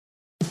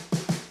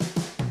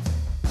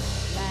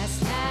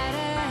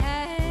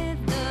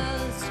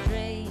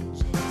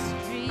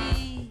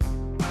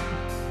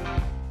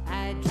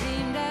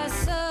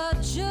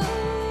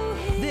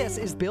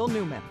Bill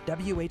Newman,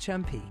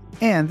 WHMP.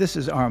 And this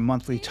is our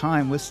monthly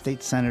time with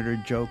State Senator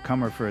Joe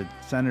Comerford.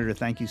 Senator,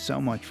 thank you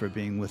so much for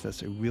being with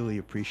us. I really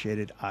appreciate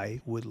it.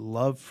 I would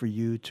love for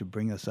you to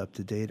bring us up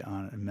to date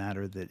on a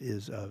matter that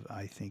is of,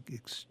 I think,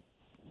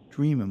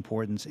 extreme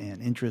importance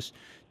and interest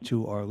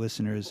to our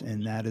listeners,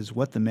 and that is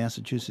what the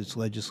Massachusetts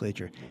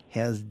legislature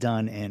has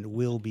done and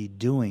will be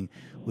doing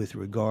with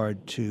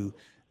regard to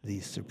the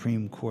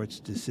Supreme Court's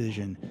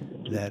decision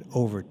that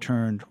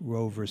overturned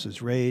Roe versus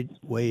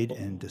Wade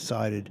and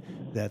decided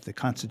that the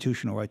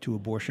constitutional right to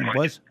abortion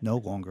was no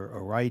longer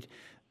a right.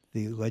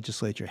 The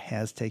legislature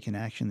has taken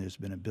action. There's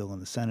been a bill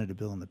in the Senate, a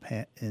bill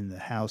in the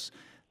House.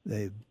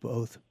 They've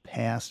both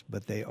passed,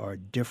 but they are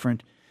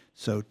different.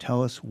 So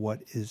tell us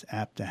what is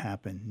apt to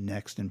happen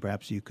next, and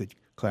perhaps you could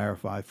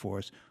clarify for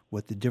us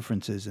what the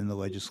differences in the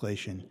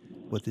legislation,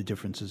 what the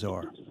differences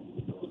are.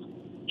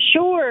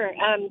 Sure.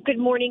 Good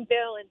morning,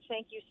 Bill, and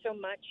thank you so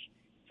much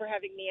for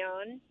having me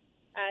on.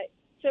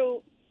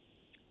 So,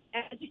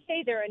 as you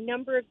say, there are a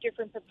number of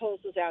different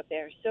proposals out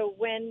there. So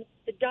when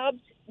the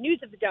news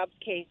of the Dobbs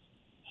case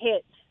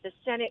hit, the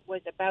Senate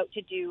was about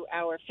to do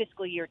our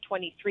fiscal year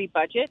 23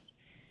 budget.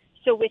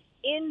 So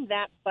within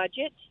that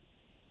budget,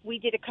 we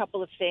did a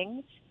couple of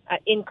things,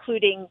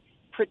 including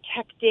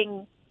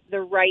protecting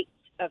the rights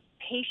of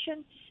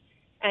patients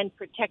and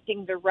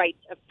protecting the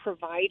rights of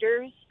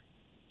providers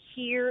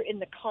here in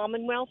the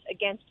Commonwealth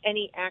against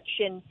any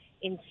action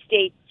in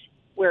states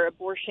where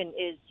abortion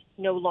is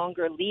no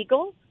longer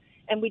legal.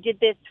 And we did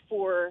this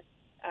for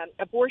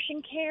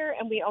abortion care,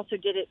 and we also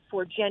did it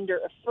for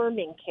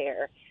gender-affirming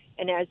care.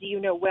 And as you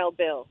know well,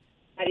 Bill,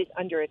 that is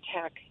under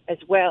attack as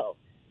well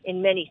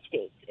in many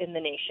states in the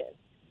nation.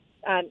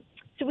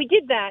 So we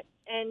did that,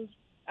 and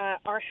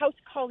our House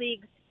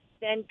colleagues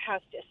then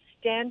passed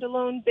a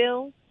standalone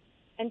bill.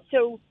 And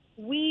so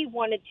we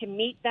wanted to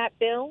meet that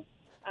bill,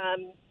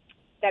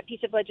 that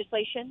piece of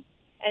legislation.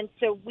 And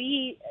so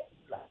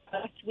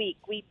last week,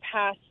 we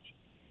passed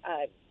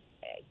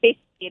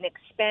basically an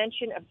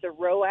expansion of the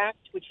Roe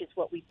Act, which is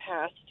what we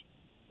passed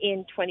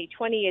in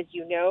 2020, as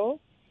you know,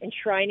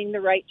 enshrining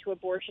the right to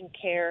abortion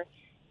care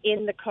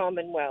in the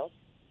Commonwealth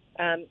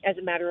as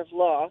a matter of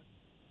law.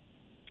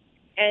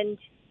 And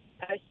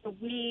so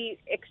the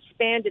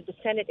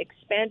Senate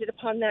expanded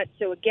upon that.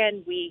 So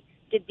again, we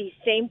did these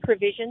same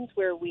provisions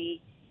where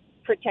we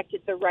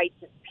protected the rights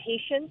of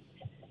patients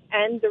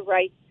and the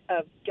rights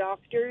of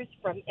doctors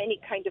from any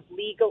kind of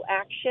legal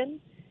action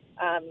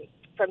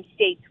from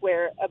states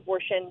where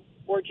abortion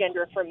or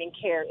gender-affirming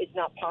care is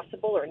not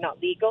possible or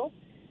not legal.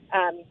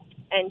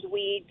 And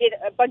we did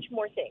a bunch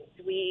more things.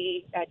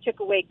 We took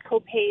away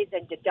co-pays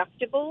and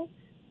deductibles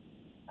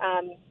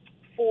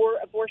for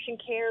abortion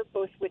care,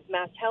 both with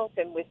MassHealth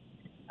and with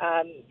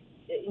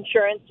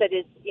insurance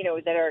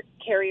that are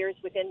carriers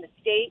within the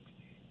state.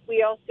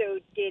 We also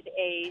did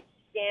a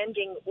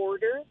standing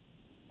order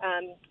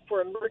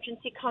for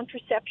emergency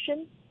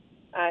contraception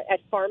at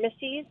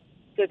pharmacies.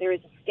 So there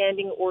is a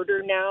standing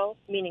order now,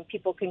 meaning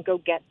people can go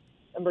get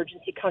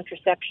emergency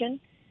contraception.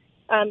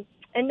 And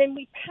then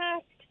we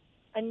passed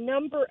a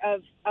number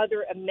of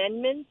other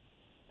amendments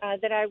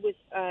that I was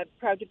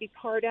proud to be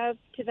part of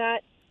to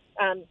that.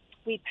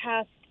 We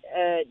passed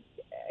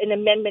an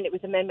amendment. It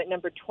was amendment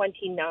number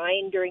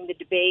 29 during the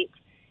debate.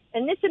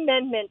 And this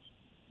amendment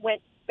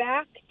went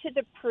back to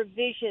the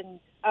provisions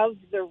of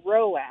the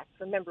Roe Act.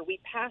 Remember, we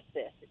passed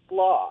this. It's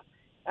law.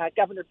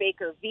 Governor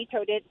Baker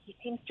vetoed it. He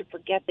seems to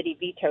forget that he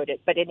vetoed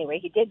it. But anyway,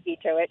 he did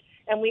veto it.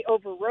 And we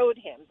overrode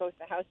him, both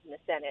the House and the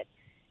Senate.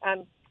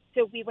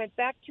 So we went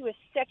back to a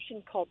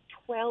section called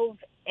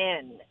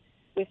 12N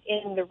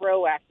within the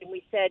Roe Act. And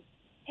we said,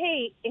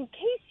 hey, in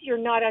case you're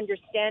not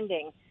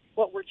understanding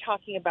what we're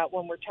talking about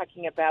when we're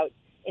talking about,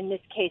 in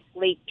this case,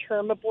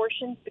 late-term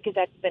abortions, because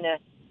that's been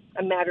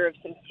a matter of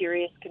some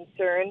serious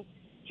concern,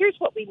 here's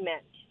what we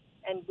meant.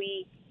 And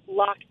we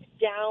locked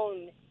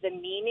down the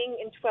meaning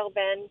in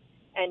 12N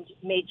and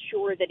made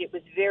sure that it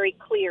was very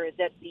clear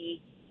that the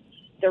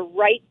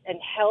right and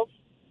health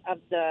of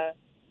the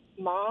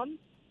mom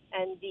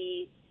and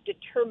the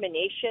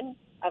determination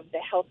of the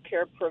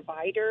healthcare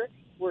provider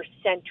were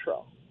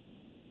central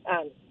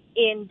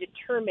in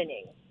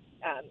determining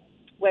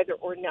whether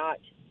or not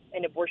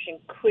an abortion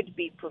could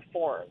be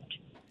performed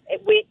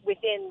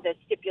within the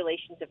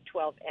stipulations of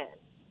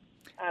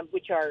 12N,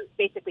 which are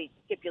basically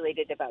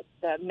stipulated about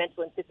the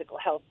mental and physical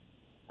health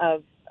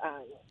of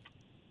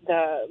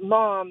the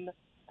mom,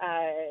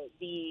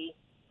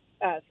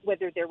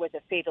 whether there was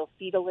a fatal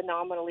fetal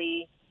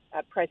anomaly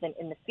present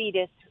in the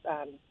fetus,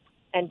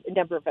 and a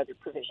number of other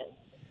provisions.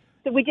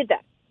 So we did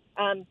that.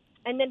 And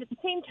then at the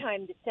same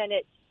time, the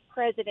Senate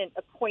president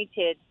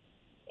appointed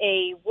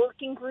a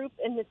working group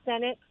in the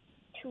Senate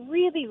to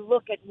really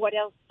look at what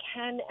else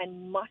can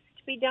and must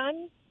be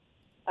done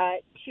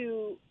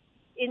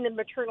in the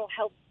maternal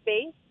health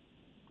space.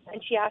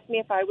 And she asked me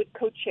if I would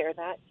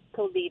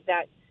co-lead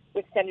that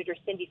with Senator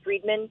Cindy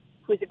Friedman,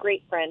 who is a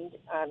great friend,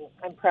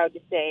 I'm proud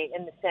to say,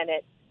 in the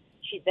Senate.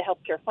 She's the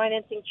healthcare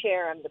financing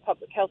chair. I'm the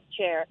public health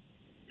chair.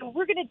 So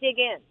we're going to dig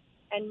in.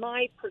 And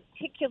my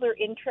particular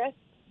interest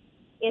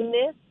in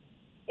this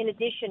in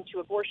addition to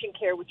abortion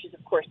care, which is,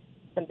 of course,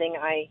 something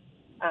I'm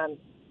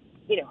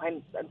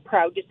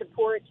proud to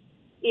support,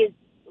 is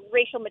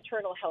racial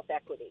maternal health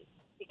equity.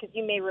 Because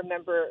you may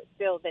remember,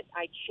 Bill, that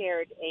I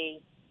chaired a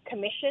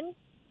commission,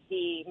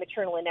 the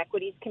Maternal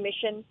Inequities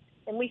Commission,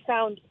 and we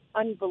found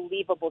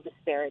unbelievable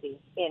disparity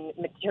in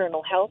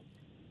maternal health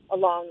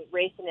along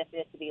race and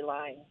ethnicity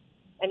lines.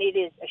 And it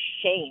is a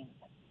shame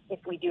if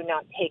we do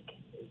not take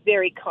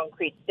very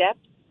concrete steps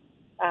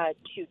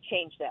to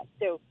change that.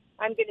 So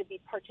I'm going to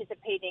be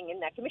participating in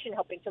that commission,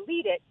 helping to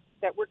lead it,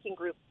 that working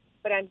group,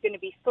 but I'm going to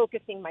be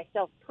focusing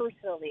myself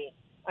personally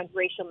on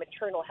racial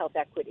maternal health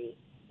equity,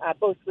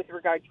 both with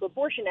regard to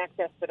abortion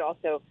access, but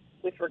also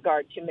with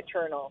regard to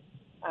maternal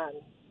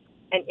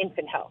and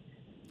infant health.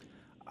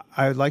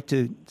 I would like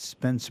to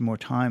spend some more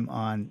time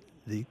on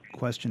the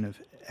question of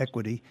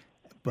equity,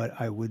 but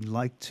I would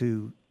like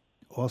to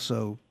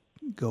also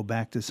go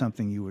back to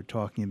something you were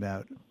talking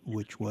about,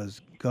 which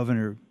was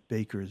Governor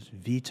Baker's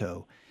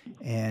veto,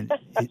 and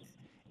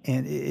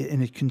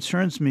it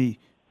concerns me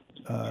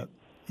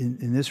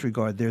in this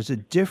regard. There's a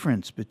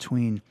difference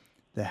between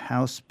the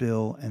House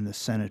bill and the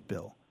Senate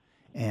bill,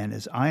 and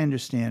as I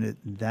understand it,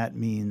 that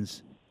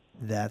means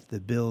that the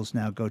bills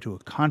now go to a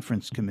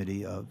conference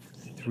committee of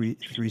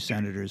three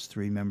senators,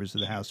 3 members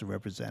of the House of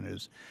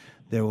Representatives.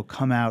 They will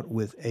come out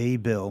with a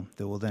bill.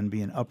 There will then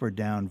be an up or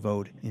down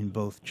vote in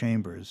both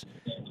chambers.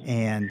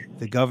 And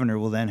the governor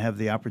will then have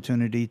the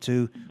opportunity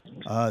to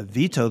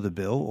veto the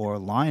bill or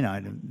line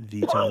item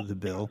veto the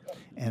bill.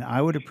 And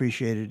I would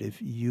appreciate it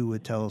if you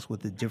would tell us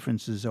what the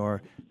differences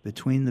are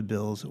between the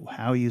bills,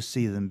 how you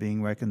see them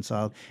being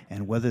reconciled,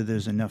 and whether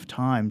there's enough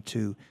time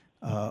to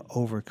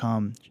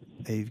overcome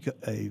a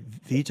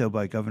veto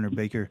by Governor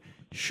Baker,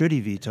 should he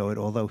veto it,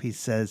 although he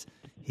says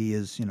he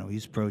is,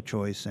 he's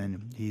pro-choice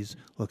and he's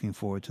looking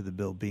forward to the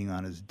bill being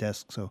on his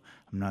desk, so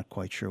I'm not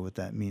quite sure what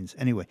that means.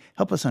 Anyway,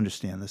 help us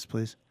understand this,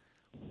 please.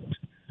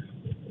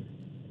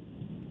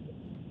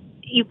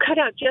 You cut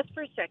out just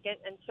for a second,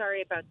 and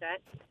sorry about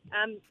that,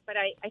 but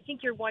I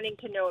think you're wanting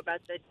to know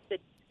about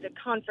the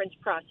conference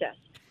process.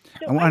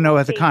 So I want to know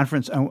at the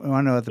conference, I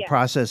want to know at the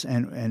process,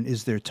 and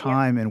is there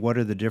time, and what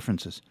are the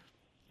differences?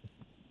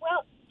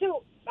 Well,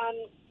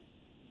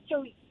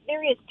 so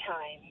there is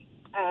time.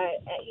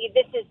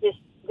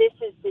 This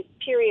is this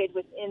period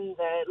within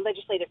the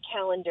legislative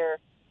calendar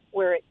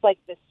where it's like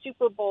the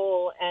Super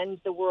Bowl and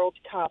the World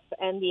Cup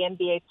and the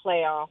NBA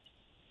playoffs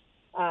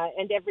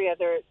and every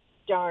other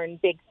darn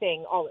big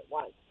thing all at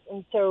once.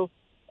 And so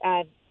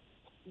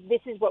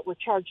this is what we're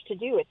charged to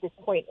do at this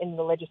point in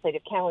the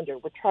legislative calendar.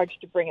 We're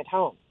charged to bring it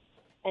home.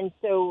 And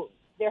so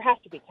there has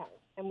to be time,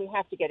 and we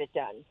have to get it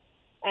done.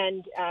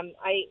 And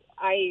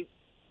I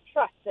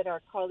trust that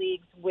our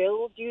colleagues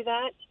will do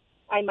that.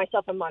 I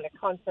myself am on a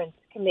conference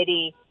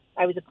committee.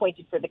 I was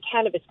appointed for the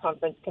Cannabis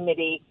Conference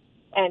Committee,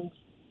 and,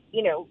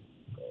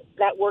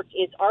 that work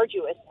is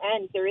arduous,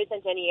 and there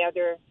isn't any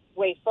other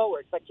way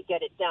forward but to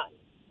get it done.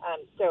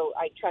 So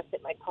I trust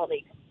that my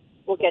colleagues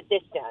will get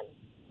this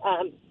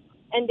done.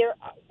 And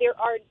there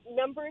are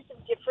numbers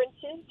of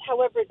differences.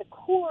 However, the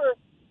core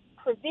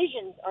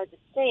provisions are the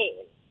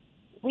same.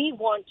 We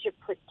want to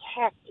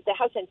protect, the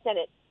House and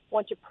Senate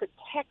want to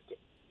protect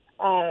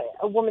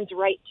a woman's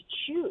right to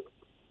choose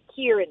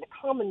here in the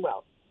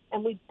Commonwealth.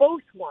 And we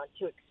both want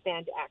to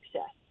expand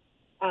access.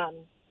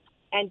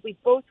 And we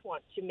both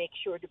want to make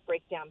sure to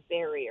break down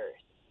barriers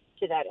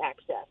to that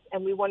access.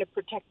 And we want to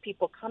protect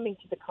people coming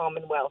to the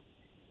Commonwealth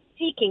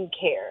seeking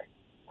care.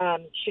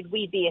 Should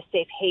we be a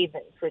safe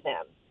haven for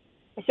them?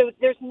 So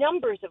there's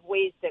numbers of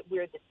ways that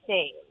we're the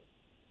same.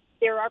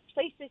 There are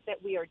places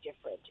that we are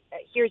different.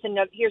 Here's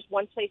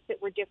one place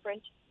that we're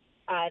different.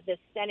 The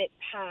Senate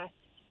passed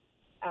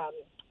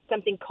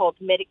something called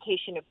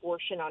medication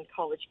abortion on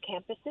college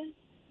campuses.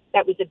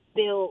 That was a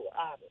bill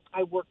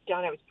I worked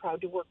on. I was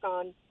proud to work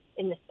on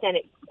in the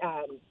Senate,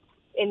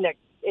 in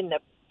the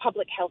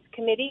Public Health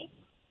Committee,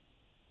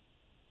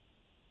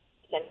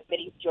 Senate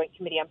Committee, Joint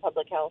Committee on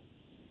Public Health.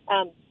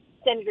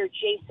 Senator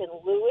Jason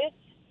Lewis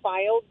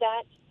filed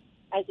that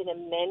as an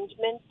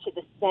amendment to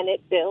the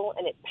Senate bill,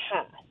 and it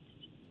passed.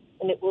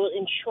 And it will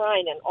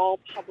enshrine in all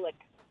public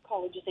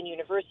colleges and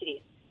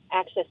universities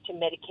access to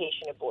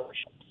medication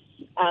abortion.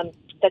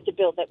 That's a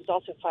bill that was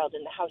also filed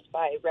in the House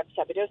by Rep.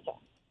 Sabadosa.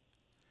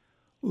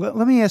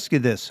 Let me ask you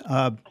this.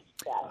 That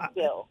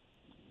bill.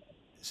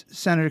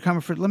 Senator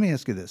Comerford, let me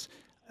ask you this.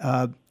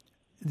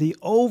 The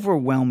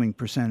overwhelming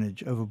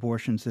percentage of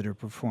abortions that are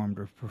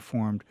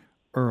performed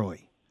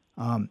early.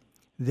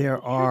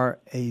 There are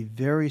a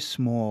very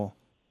small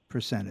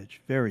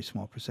percentage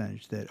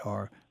that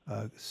are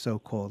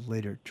so-called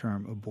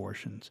later-term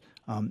abortions.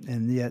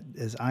 And yet,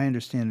 as I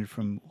understand it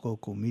from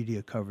local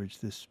media coverage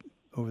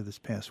over this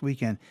past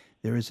weekend,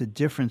 there is a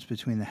difference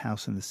between the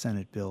House and the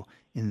Senate bill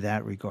in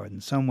that regard.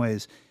 In some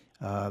ways,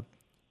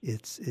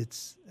 it's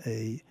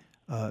a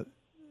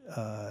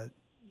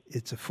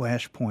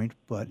flashpoint,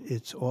 but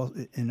it's all.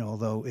 And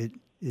although it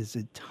is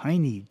a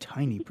tiny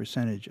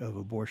percentage of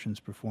abortions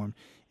performed,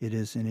 it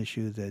is an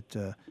issue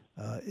that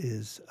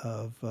is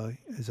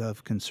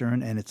of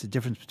concern, and it's a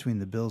difference between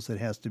the bills that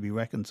has to be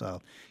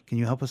reconciled. Can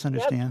you help us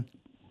understand?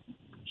 Yep.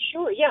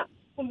 Sure, yeah.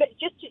 Well, but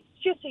just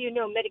so you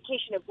know,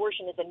 medication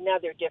abortion is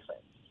another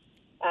difference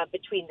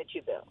between the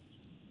two bills.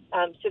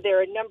 So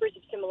there are numbers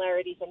of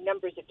similarities and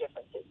numbers of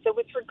differences. So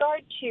with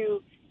regard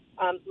to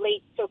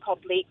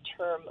so-called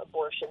late-term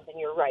abortions, and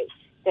you're right,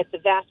 that the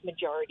vast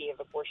majority of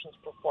abortions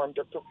performed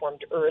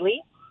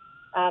early.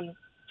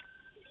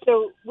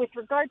 So with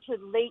regard to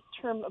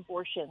late-term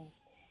abortions,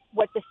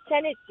 what the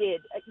Senate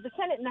did, the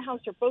Senate and the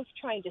House are both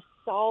trying to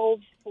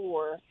solve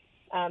for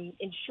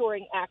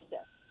ensuring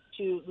access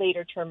to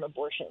later-term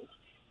abortions.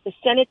 The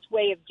Senate's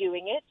way of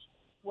doing it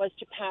was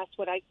to pass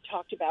what I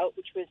talked about,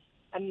 which was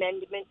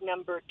Amendment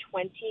number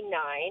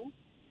 29.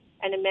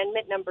 And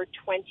Amendment number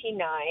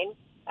 29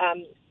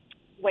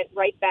 went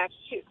right back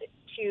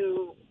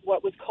to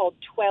what was called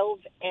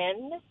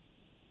 12N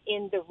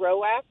in the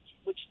Roe Act,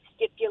 which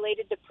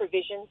stipulated the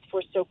provisions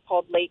for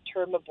so-called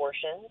late-term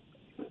abortions.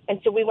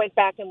 And so we went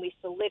back and we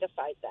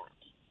solidified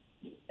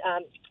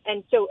that.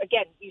 And so,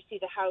 again, you see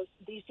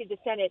the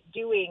Senate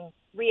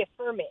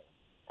reaffirming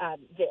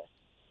this.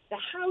 The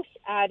House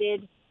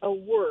added a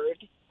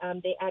word.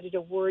 They added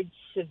a word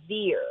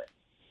severe.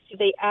 So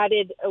they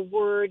added a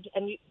word,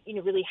 and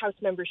really House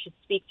members should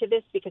speak to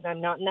this because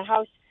I'm not in the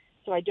House,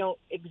 so I don't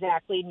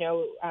exactly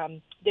know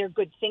their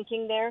good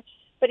thinking there.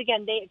 But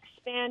again, they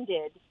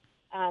expanded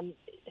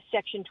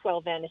Section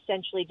 12N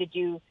essentially to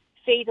do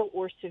fatal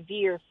or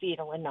severe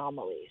fetal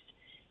anomalies.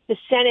 The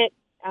Senate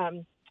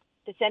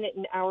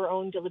in our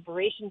own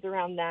deliberations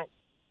around that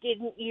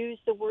didn't use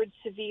the word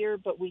severe,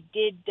 but we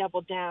did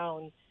double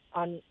down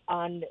on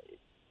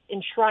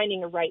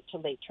enshrining a right to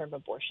late-term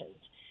abortions.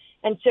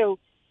 And so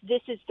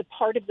this is the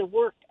part of the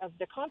work of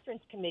the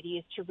conference committee,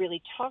 is to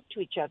really talk to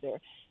each other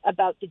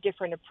about the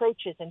different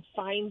approaches and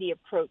find the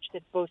approach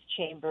that both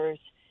chambers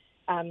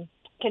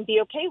can be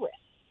okay with.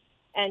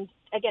 And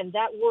again,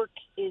 that work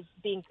is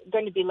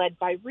going to be led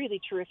by really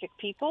terrific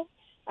people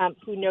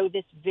who know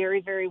this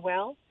very, very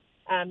well.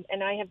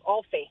 And I have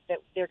all faith that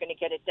they're going to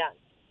get it done.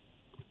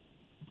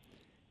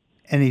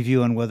 Any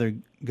view on whether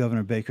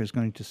Governor Baker is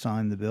going to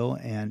sign the bill,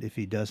 and if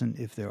he doesn't,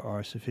 if there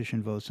are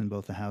sufficient votes in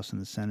both the House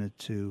and the Senate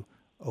to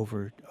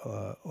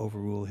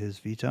overrule his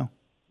veto?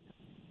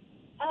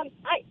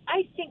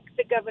 I think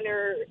the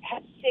governor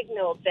has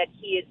signaled that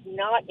he is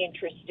not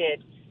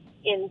interested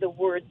in the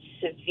word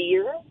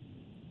severe.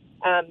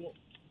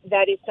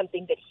 That is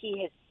something that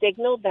he has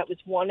signaled. That was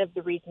one of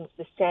the reasons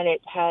the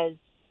Senate has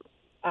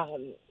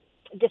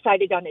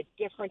decided on a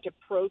different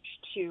approach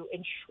to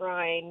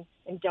enshrine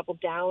and double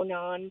down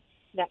on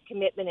that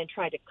commitment and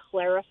try to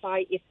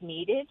clarify, if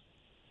needed,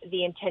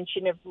 the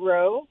intention of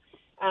Roe.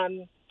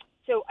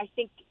 So I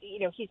think,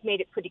 he's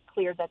made it pretty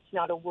clear that's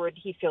not a word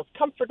he feels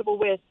comfortable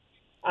with.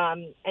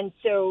 And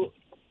so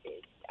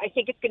I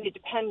think it's going to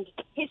depend,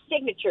 his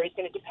signature is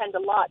going to depend a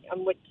lot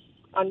on what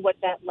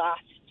that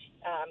last,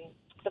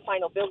 the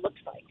final bill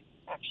looks like,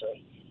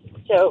 actually.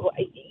 So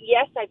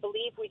yes, I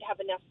believe we'd have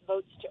enough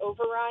votes to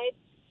override.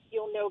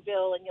 You'll know,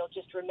 Bill, and you'll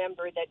just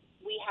remember that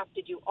we have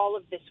to do all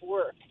of this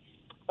work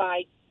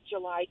by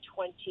July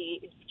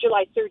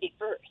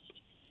 31st.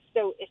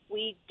 So if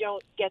we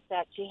don't get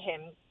that to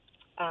him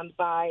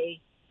by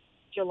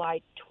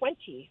July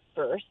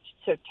 21st,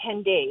 so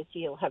 10 days,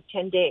 he'll have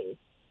 10 days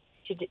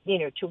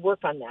to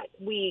work on that.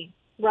 We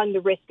run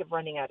the risk of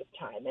running out of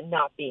time and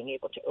not being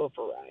able to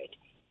override.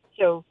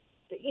 So,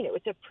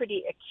 it's a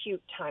pretty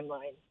acute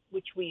timeline,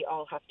 which we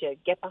all have to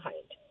get behind.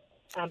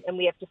 And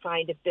we have to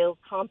find a bill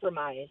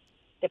compromise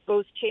that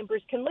both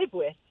chambers can live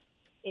with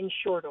in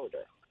short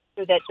order,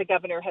 so that the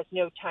governor has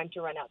no time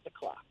to run out the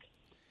clock.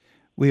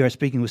 We are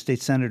speaking with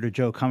State Senator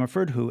Jo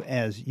Comerford, who,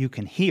 as you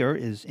can hear,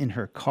 is in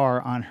her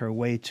car on her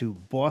way to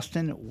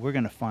Boston. We're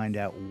going to find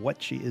out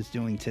what she is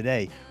doing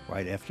today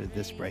right after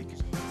this break.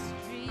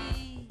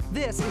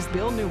 This is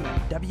Bill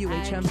Newman,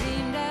 WHMP.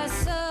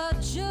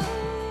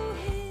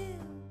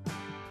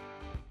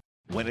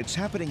 When it's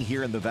happening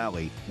here in the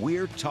Valley,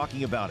 we're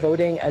talking about it.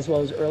 Voting, as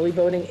well as early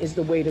voting, is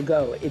the way to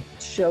go. It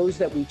shows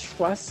that we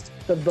trust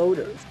the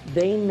voters.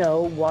 They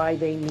know why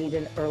they need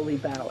an early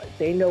ballot.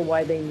 They know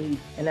why they need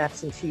an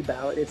absentee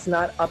ballot. It's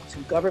not up to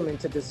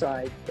government to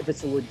decide if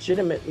it's a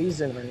legitimate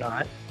reason or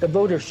not. The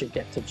voters should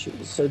get to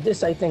choose. So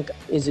this, I think,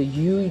 is a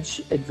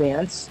huge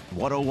advance.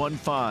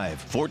 1015,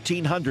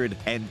 1400,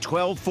 and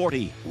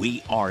 1240.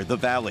 We are the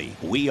Valley.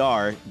 We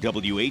are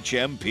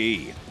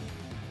WHMP.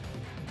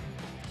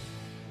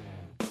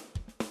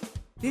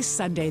 This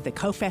Sunday, the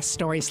CoFest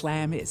Story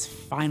Slam is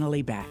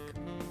finally back.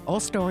 All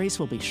stories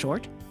will be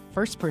short,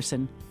 first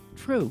person,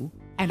 true,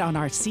 and on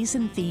our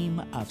season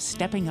theme of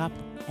stepping up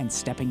and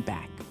stepping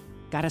back.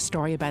 Got a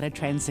story about a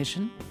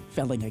transition,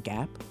 filling a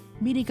gap,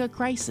 meeting a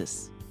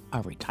crisis,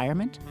 a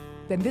retirement?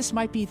 Then this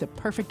might be the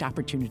perfect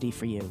opportunity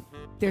for you.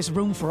 There's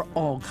room for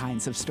all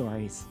kinds of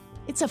stories.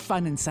 It's a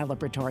fun and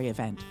celebratory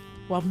event.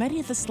 While many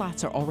of the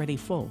slots are already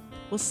full,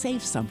 we'll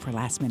save some for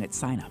last-minute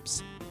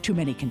signups. Too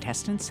many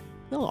contestants?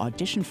 We'll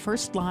audition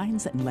first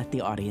lines and let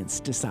the audience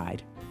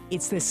decide.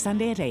 It's this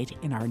Sunday at 8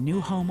 in our new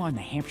home on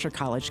the Hampshire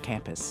College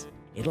campus.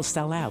 It'll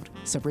sell out,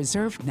 so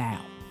reserve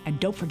now. And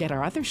don't forget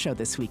our other show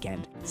this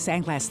weekend,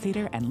 Sandglass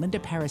Theater and Linda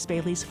Paris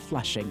Bailey's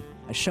Flushing,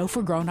 a show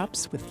for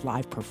grown-ups with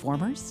live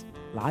performers,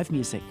 live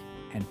music,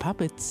 and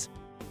puppets.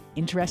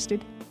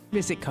 Interested?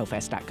 Visit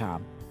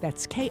kofest.com.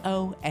 That's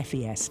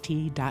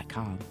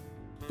KOFEST.com.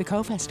 The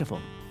Co-Festival,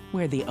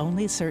 where the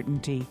only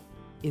certainty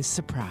is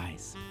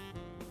surprise.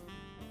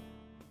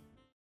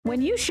 When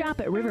you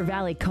shop at River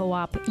Valley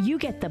Co-op, you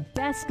get the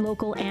best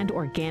local and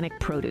organic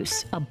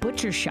produce, a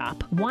butcher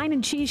shop, wine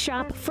and cheese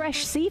shop,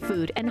 fresh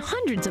seafood, and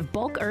hundreds of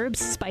bulk herbs,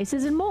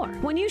 spices, and more.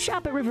 When you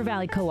shop at River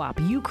Valley Co-op,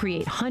 you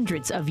create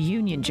hundreds of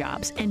union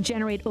jobs and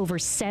generate over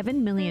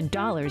 $7 million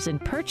in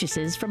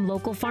purchases from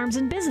local farms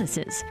and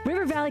businesses.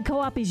 River Valley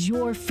Co-op is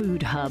your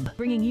food hub,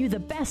 bringing you the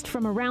best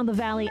from around the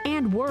valley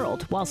and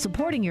world while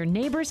supporting your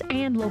neighbors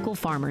and local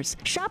farmers.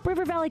 Shop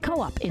River Valley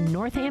Co-op in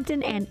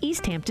Northampton and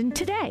East Hampton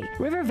today.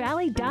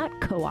 rivervalley.co-op.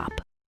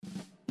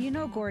 You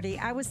know, Gordy,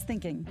 I was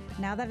thinking,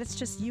 now that it's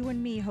just you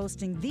and me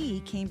hosting the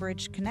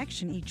Cambridge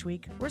Connection each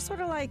week, we're sort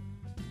of like,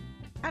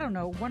 I don't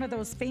know, one of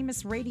those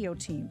famous radio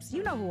teams.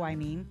 You know who I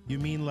mean. You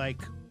mean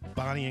like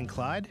Bonnie and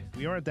Clyde?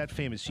 We aren't that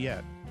famous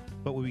yet,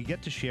 but what we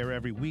get to share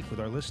every week with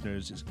our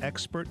listeners is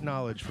expert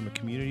knowledge from a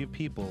community of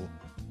people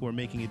who are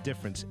making a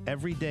difference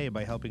every day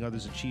by helping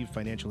others achieve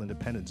financial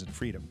independence and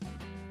freedom.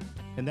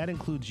 And that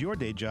includes your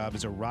day job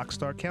as a rock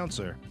star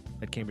counselor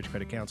at Cambridge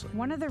Credit Counseling.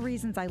 One of the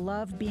reasons I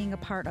love being a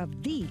part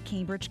of the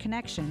Cambridge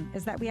Connection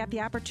is that we have the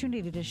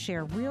opportunity to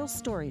share real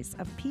stories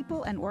of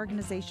people and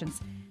organizations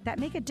that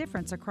make a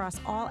difference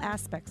across all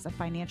aspects of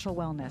financial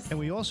wellness. And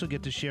we also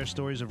get to share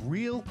stories of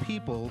real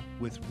people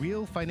with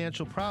real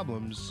financial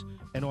problems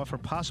and offer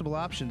possible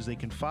options they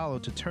can follow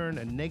to turn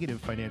a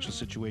negative financial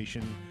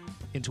situation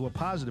into a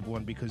positive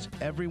one, because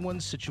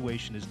everyone's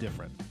situation is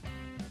different.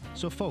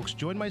 So folks,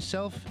 join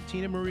myself,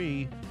 Tina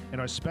Marie, and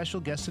our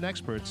special guests and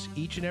experts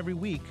each and every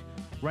week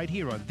right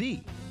here on the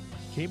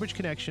Cambridge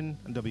Connection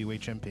on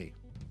WHMP.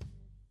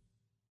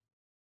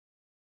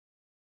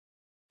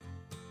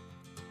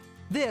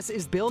 This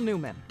is Bill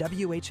Newman,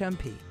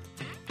 WHMP.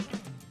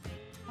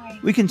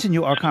 We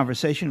continue our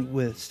conversation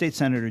with State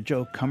Senator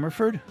Jo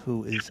Comerford,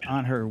 who is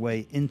on her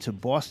way into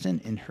Boston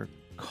in her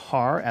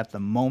car at the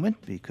moment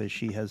because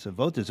she has a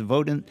vote. There's a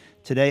vote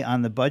today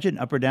on the budget, an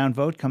up or down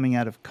vote coming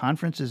out of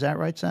conference. Is that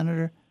right,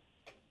 Senator?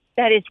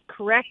 That is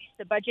correct.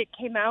 The budget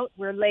came out.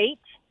 We're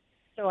late,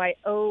 so I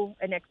owe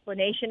an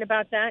explanation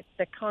about that.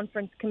 The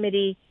conference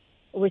committee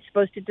was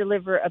supposed to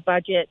deliver a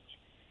budget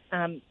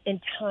in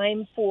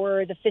time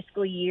for the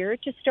fiscal year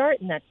to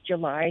start, and that's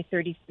July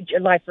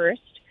 1st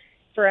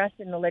for us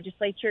in the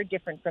legislature,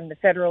 different from the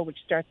federal, which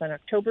starts on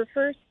October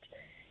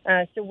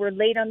 1st. So we're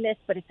late on this,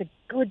 but it's a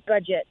good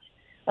budget,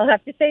 I'll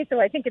have to say.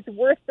 So I think it's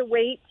worth the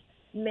wait.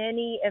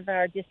 Many of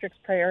our district's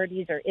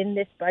priorities are in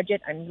this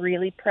budget, I'm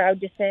really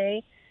proud to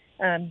say.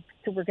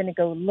 So we're going to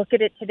go look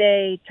at it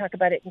today, talk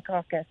about it in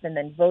caucus, and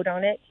then vote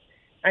on it.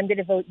 I'm going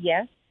to vote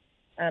yes.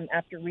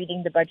 After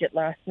reading the budget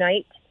last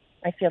night,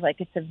 I feel like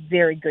it's a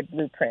very good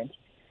blueprint.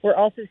 We're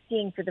also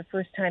seeing for the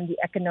first time the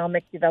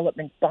Economic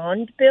Development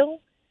Bond Bill.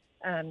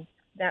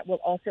 That will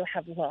also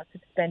have lots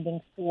of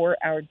spending for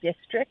our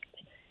district.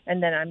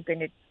 And then I'm going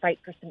to fight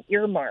for some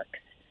earmarks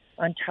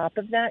on top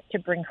of that to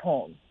bring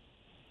home.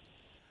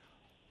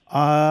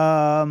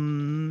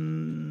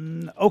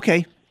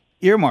 Okay,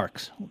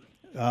 earmarks.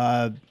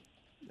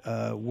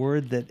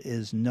 Word that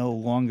is no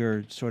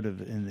longer sort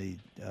of in the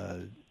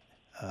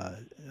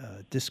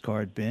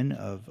discard bin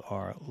of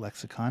our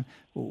lexicon.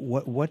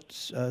 What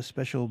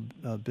special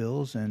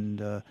bills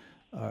and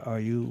are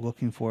you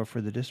looking for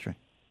the district?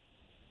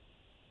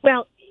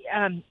 Well,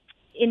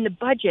 in the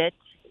budget,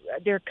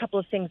 there are a couple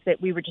of things that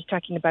we were just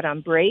talking about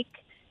on break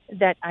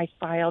that I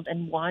filed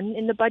and won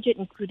in the budget,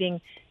 including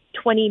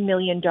 $20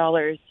 million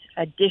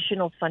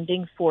additional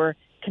funding for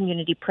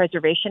Community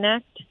Preservation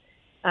Act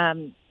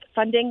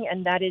funding,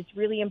 and that is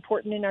really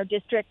important in our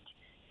district.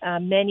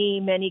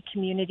 Many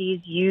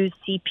communities use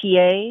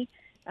CPA.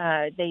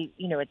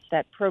 It's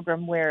that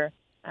program where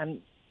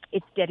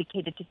it's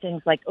dedicated to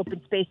things like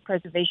open space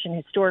preservation,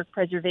 historic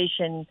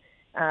preservation,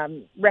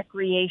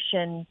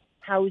 recreation,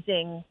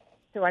 housing.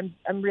 So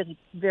I'm really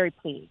very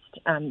pleased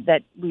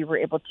that we were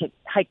able to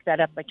hike that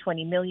up by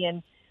 $20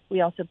 million.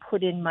 We also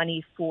put in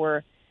money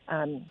for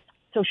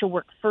Social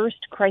Work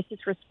First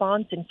crisis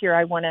response, and here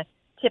I want to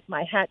tip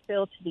my hat,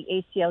 Bill, to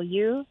the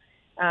ACLU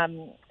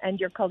and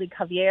your colleague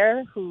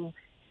Javier, who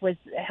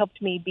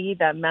helped me be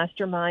the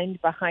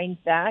mastermind behind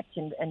that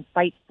and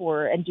fight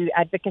for and do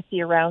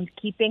advocacy around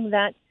keeping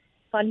that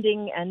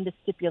funding and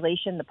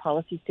the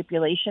policy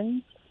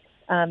stipulations.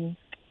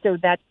 So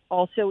that's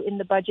also in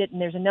the budget, and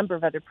there's a number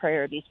of other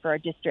priorities for our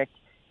district.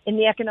 In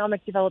the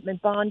Economic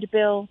Development Bond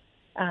Bill,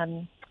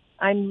 I'm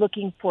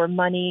looking for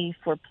money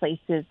for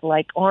places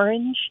like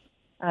Orange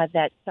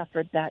that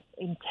suffered that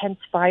intense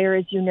fire,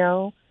 as you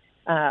know.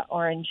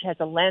 Orange has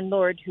a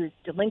landlord who's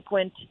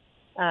delinquent,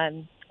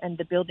 and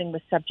the building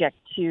was subject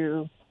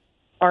to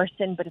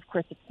arson, but of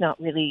course it's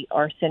not really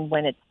arson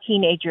when it's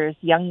teenagers,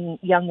 young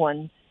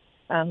ones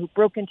who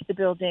broke into the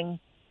building.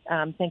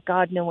 Thank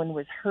God no one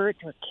was hurt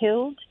or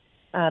killed,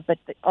 but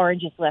the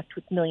Orange is left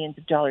with millions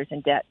of dollars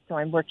in debt. So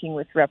I'm working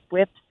with Rep.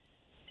 Whips,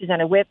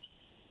 Susanna Whips,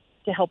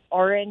 to help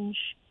Orange.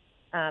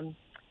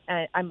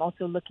 I'm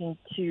also looking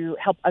to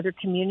help other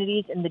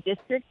communities in the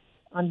district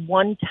on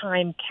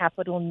one-time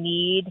capital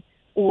need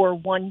or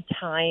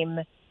one-time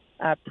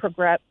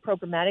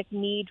programmatic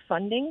need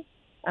funding.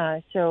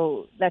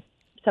 So that's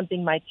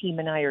something my team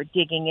and I are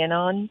digging in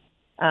on.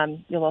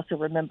 You'll also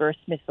remember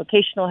Smith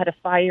Vocational had a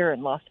fire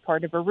and lost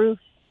part of a roof.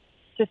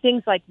 So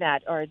things like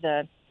that are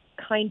the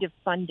kind of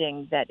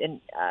funding that an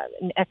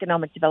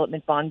economic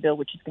development bond bill,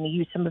 which is going to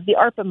use some of the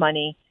ARPA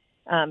money,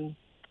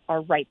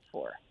 are ripe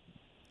for.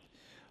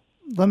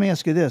 Let me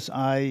ask you this.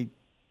 I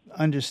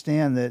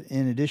understand that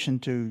in addition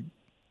to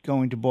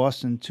going to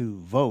Boston to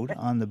vote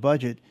on the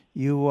budget,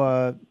 you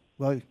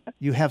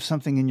have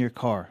something in your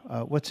car.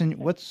 What's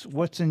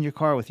in your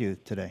car with you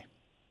today?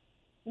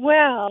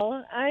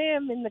 Well, I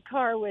am in the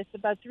car with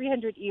about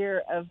 300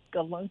 ear of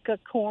Galunka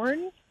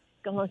corn.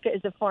 Galunka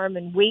is a farm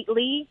in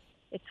Whately.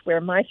 It's where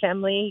my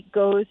family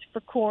goes for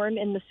corn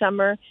in the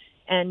summer.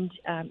 And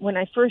when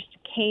I first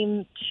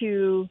came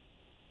to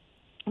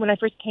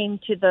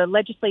the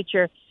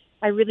legislature,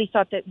 I really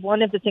thought that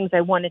one of the things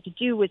I wanted to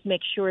do was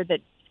make sure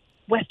that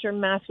Western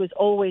Mass was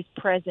always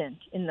present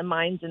in the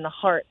minds and the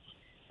hearts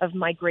of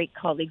my great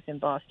colleagues in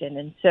Boston.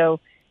 And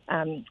so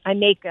I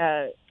make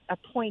a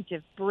point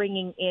of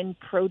bringing in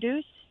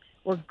produce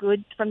or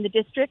goods from the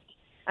district.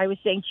 I was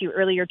saying to you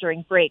earlier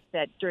during break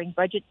that during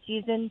budget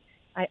season,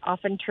 I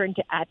often turn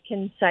to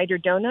Atkins Cider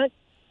Donuts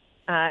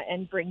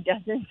and bring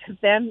dozens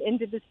of them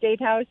into the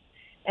State House.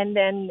 And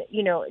then,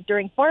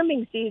 during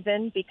farming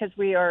season, because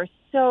we are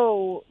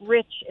so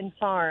rich in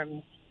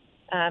farms,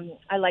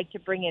 I like to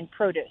bring in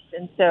produce.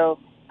 And so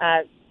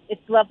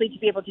it's lovely to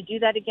be able to do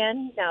that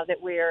again now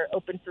that we're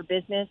open for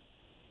business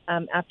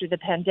after the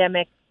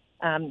pandemic.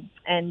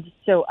 And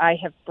so I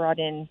have brought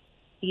in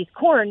these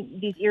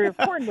ear of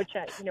corn, which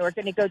are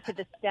going to go to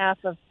the staff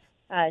of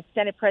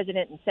Senate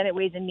President and Senate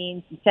Ways and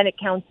Means and Senate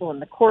Council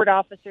and the court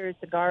officers,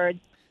 the guards,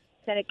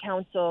 Senate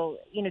Council.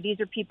 These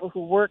are people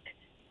who work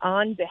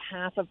on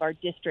behalf of our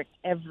district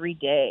every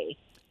day,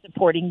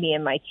 supporting me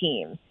and my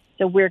team.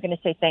 So we're going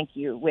to say thank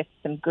you with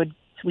some good,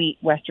 sweet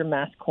Western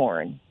Mass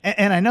corn.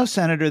 And I know,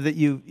 Senator, that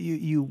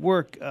you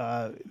work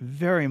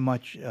very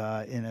much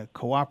in a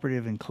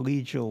cooperative and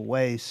collegial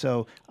way.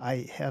 So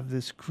I have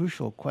this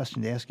crucial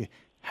question to ask you.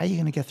 How are you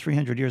going to get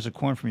 300 ears of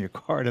corn from your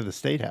car to the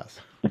State House?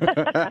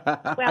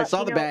 Well, I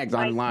saw the bags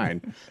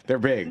online. They're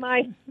big.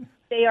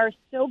 They are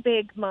so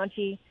big,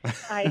 Monty.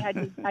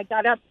 I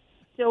got up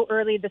so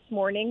early this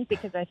morning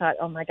because I thought,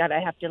 oh my God, I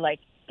have to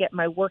get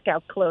my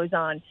workout clothes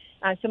on.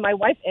 So my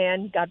wife,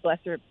 Ann, God bless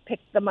her,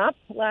 picked them up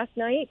last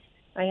night.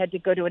 I had to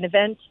go to an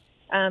event,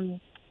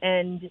 and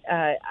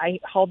I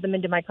hauled them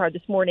into my car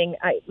this morning.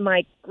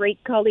 My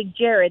great colleague,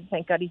 Jared,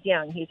 thank God he's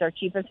young. He's our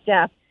chief of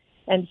staff,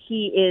 and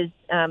he is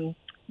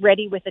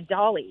ready with a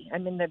dolly.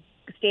 I'm in the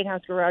State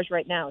House garage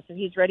right now, so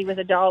he's ready with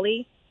a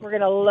dolly. We're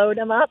going to load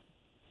him up,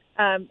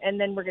 and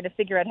then we're going to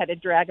figure out how to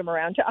drag him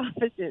around to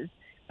offices.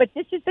 But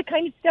this is the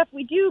kind of stuff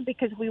we do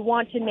because we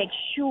want to make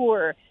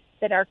sure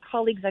that our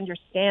colleagues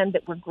understand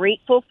that we're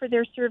grateful for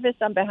their service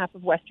on behalf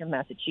of Western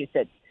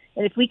Massachusetts.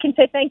 And if we can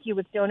say thank you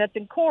with donuts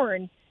and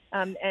corn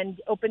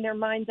and open their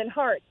minds and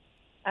hearts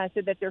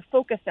so that they're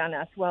focused on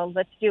us, well,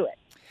 let's do it.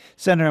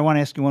 Senator, I want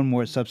to ask you one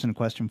more substantive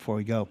question before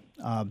we go,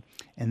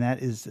 and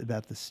that is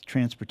about this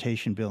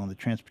transportation bill and the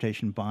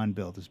transportation bond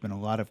bill. There's been a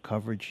lot of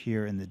coverage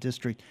here in the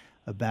district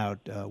about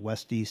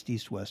West-East,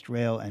 East-West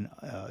Rail, and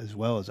as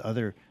well as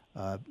other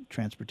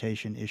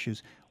transportation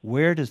issues.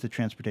 Where does the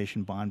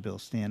transportation bond bill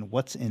stand?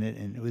 What's in it,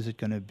 and is it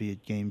going to be a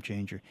game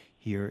changer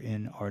here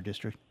in our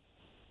district?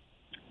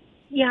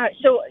 Yeah,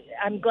 so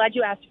I'm glad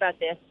you asked about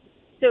this.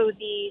 So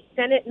the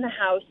Senate and the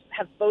House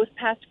have both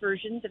passed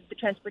versions of the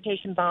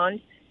transportation bond,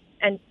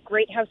 and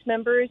great House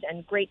members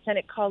and great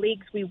Senate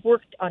colleagues, we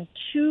worked on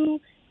two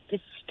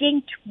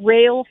distinct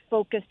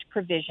rail-focused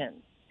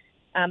provisions.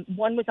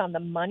 One was on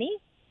the money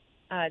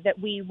that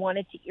we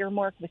wanted to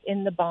earmark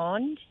within the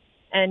bond,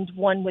 and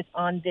one was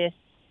on this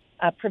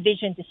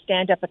provision to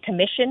stand up a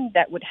commission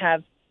that would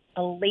have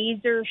a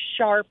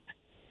laser-sharp,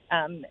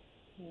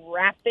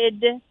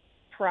 rapid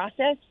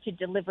process to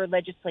deliver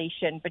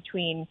legislation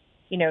between,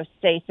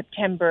 say,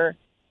 September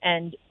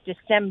and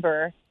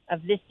December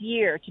of this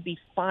year to be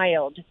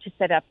filed to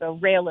set up a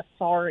rail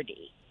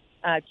authority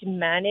to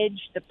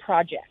manage the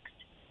projects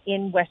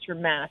in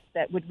Western Mass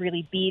that would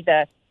really be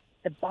the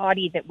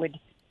body that would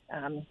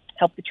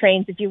help the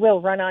trains, if you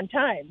will, run on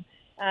time.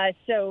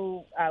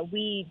 So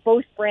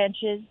both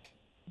branches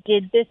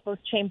did this, both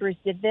chambers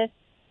did this.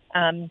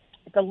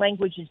 The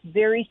language is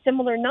very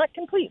similar, not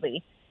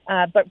completely,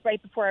 but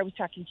right before I was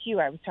talking to you,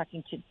 I was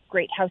talking to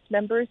great House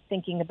members,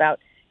 thinking about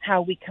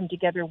how we come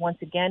together once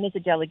again as a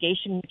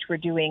delegation, which we're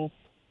doing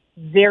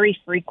very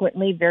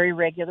frequently, very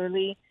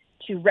regularly,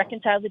 to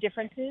reconcile the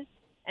differences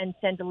and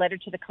send a letter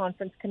to the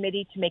conference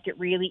committee to make it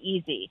really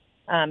easy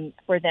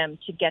for them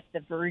to get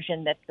the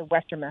version that the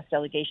Western Mass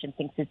delegation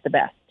thinks is the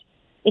best.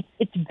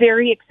 It's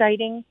very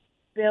exciting,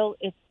 Bill.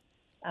 It's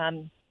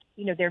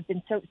there have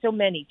been so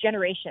many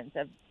generations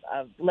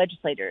of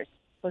legislators,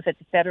 both at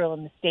the federal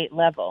and the state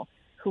level,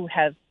 who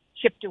have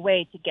chipped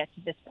away to get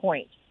to this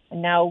point.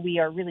 And now we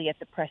are really at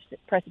the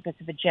precipice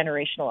of a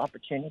generational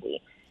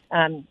opportunity.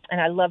 And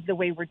I love the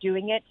way we're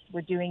doing it.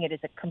 We're doing it as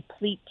a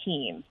complete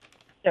team.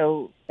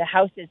 So the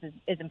House is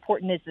as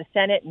important as the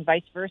Senate and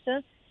vice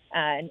versa.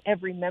 And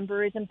every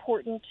member is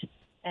important.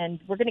 And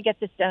we're going to get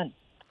this done.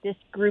 This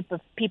group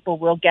of people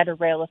will get a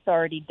rail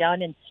authority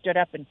done and stood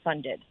up and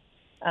funded.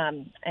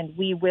 And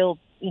we will,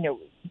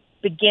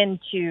 begin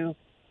to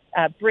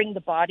bring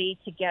the body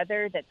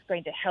together that's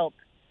going to help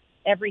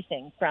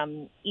everything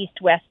from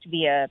east-west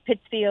via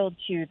Pittsfield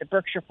to the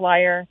Berkshire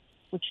Flyer,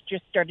 which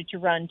just started to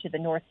run, to the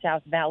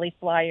North-South Valley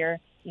Flyer,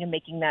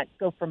 making that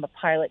go from a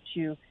pilot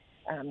to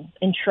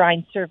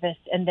Enshrine service,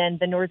 and then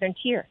the Northern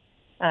Tier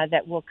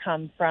that will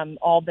come from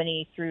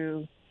Albany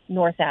through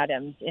North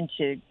Adams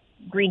into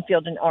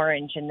Greenfield and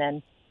Orange, and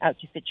then out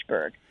to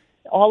Fitchburg.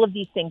 All of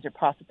these things are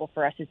possible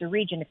for us as a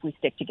region if we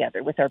stick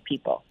together with our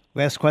people.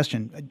 Last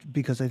question,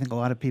 because I think a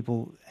lot of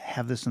people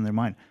have this in their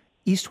mind.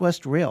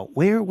 East-West Rail,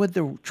 where would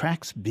the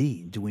tracks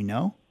be? Do we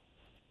know?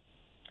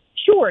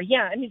 Sure,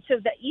 yeah. So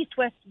the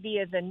east-west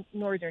via the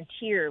Northern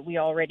Tier, we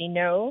already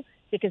know,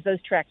 because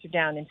those tracks are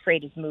down and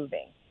freight is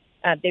moving.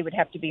 They would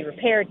have to be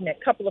repaired in a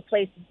couple of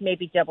places,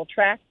 maybe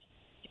double-tracked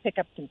to pick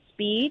up some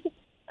speed,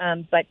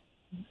 but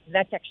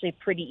that's actually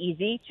pretty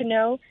easy to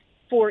know.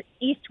 For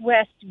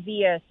east-west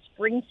via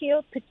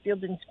Springfield,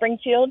 Pittsfield and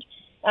Springfield,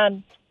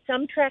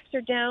 some tracks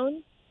are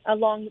down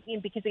along,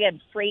 because,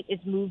 again, freight is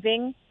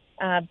moving,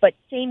 but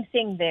same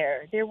thing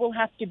there. There will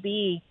have to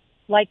be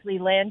likely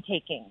land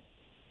taking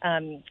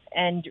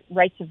and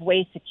rights of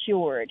way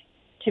secured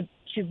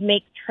to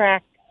make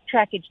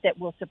trackage that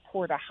will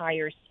support a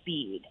higher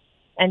speed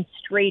and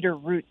straighter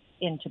routes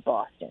into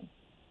Boston.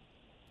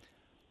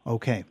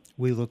 Okay,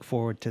 we look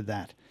forward to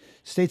that.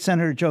 State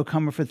Senator Jo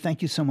Comerford,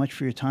 thank you so much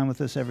for your time with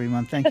us every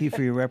month. Thank you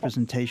for your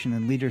representation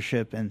and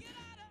leadership. And,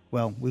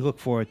 well, we look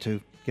forward to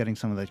getting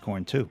some of that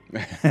corn, too. Oh,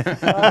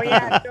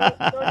 yeah.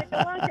 Go to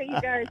Delonca,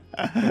 you guys.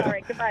 All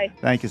right, goodbye.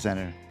 Thank you,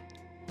 Senator.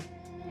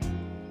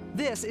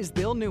 This is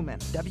Bill Newman,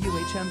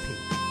 WHMP.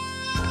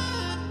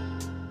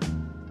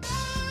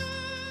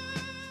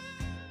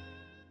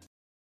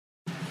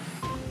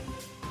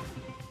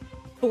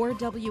 For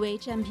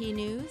WHMP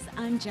News,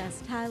 I'm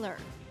Jess Tyler.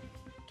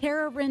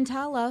 Kara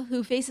Rintala,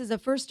 who faces a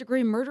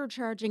first-degree murder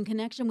charge in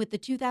connection with the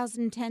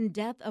 2010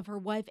 death of her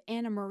wife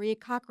Anna Marie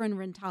Cochran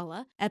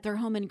Rintala at their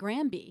home in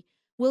Granby,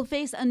 will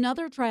face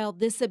another trial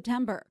this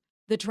September.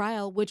 The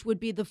trial, which would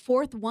be the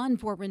fourth one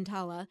for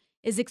Rintala,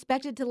 is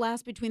expected to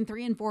last between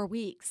 3 and 4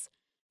 weeks.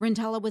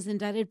 Rintala was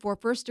indicted for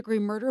first-degree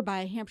murder by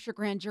a Hampshire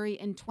grand jury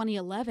in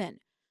 2011.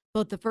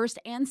 Both the first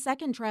and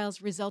second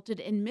trials resulted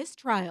in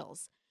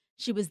mistrials.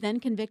 She was then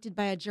convicted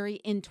by a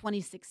jury in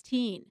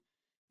 2016.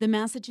 The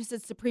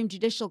Massachusetts Supreme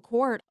Judicial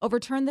Court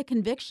overturned the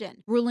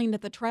conviction, ruling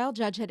that the trial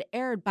judge had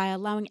erred by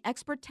allowing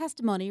expert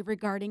testimony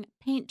regarding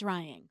paint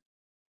drying.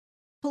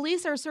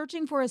 Police are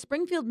searching for a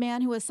Springfield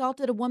man who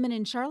assaulted a woman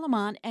in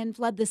Charlemont and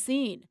fled the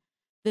scene.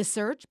 The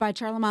search by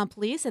Charlemont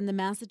Police and the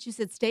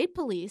Massachusetts State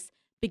Police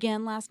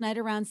began last night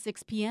around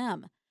 6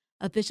 p.m.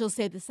 Officials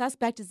say the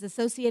suspect is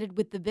associated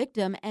with the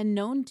victim and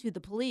known to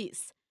the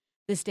police.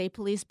 The state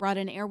police brought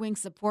in air wing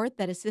support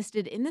that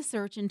assisted in the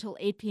search until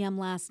 8 p.m.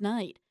 last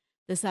night.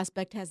 The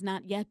suspect has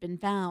not yet been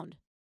found.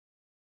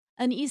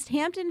 An East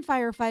Hampton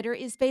firefighter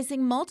is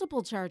facing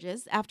multiple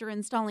charges after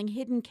installing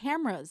hidden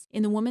cameras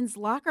in the women's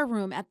locker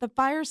room at the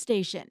fire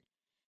station.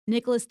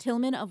 Nicholas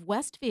Tillman of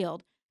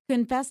Westfield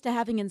confessed to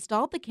having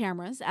installed the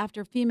cameras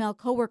after female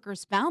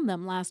coworkers found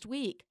them last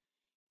week.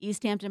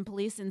 East Hampton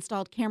police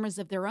installed cameras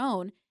of their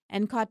own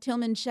and caught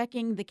Tillman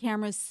checking the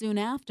cameras soon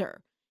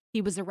after.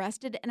 He was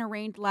arrested and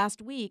arraigned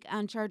last week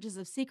on charges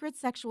of secret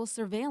sexual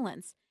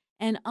surveillance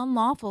and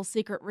unlawful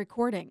secret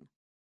recording.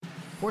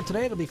 For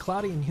today, it'll be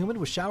cloudy and humid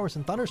with showers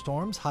and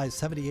thunderstorms, highs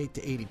 78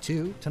 to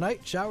 82.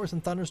 Tonight, showers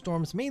and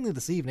thunderstorms mainly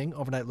this evening,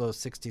 overnight lows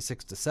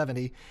 66 to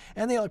 70.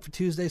 And the outlook for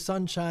Tuesday,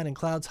 sunshine and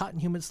clouds, hot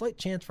and humid, slight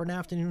chance for an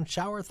afternoon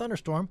shower or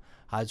thunderstorm,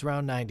 highs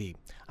around 90.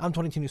 I'm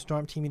 22 News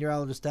Storm Team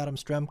Meteorologist Adam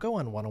Stremko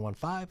on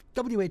 101.5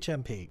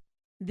 WHMP.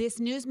 This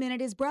News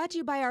Minute is brought to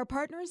you by our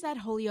partners at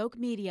Holyoke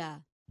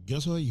Media. Yo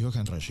soy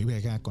Johan Rashi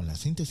Vega con la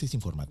síntesis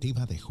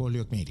informativa de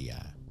Holyoke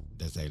Media.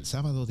 Desde el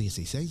sábado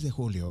 16 de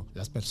julio,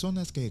 las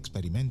personas que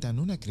experimentan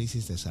una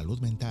crisis de salud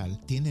mental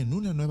tienen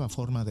una nueva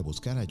forma de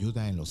buscar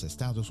ayuda en los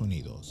Estados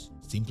Unidos.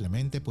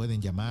 Simplemente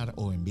pueden llamar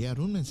o enviar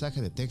un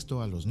mensaje de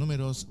texto a los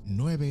números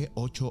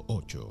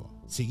 988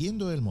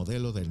 Siguiendo el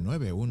modelo del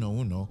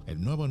 911,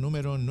 el nuevo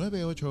número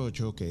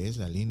 988, que es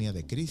la línea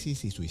de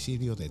crisis y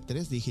suicidio de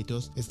 3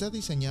 dígitos, está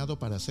diseñado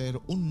para ser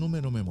un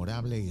número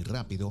memorable y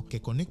rápido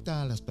que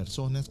conecta a las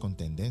personas con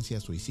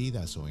tendencias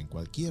suicidas o en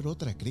cualquier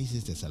otra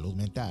crisis de salud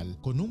mental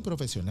con un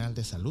profesional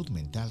de salud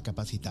mental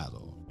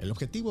capacitado. El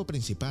objetivo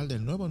principal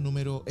del nuevo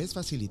número es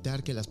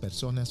facilitar que las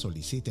personas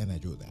soliciten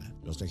ayuda.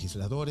 Los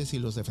legisladores y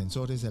los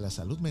defensores de la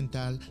salud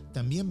mental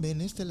también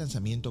ven este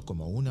lanzamiento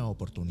como una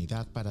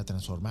oportunidad para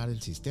transformar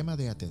el sistema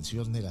de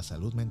atención de la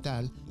salud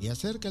mental y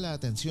hacer que la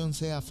atención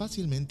sea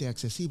fácilmente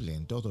accesible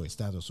en todo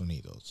Estados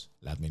Unidos.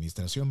 La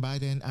administración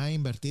Biden ha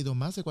invertido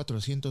más de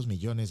 $400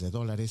 millones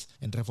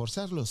en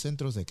reforzar los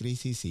centros de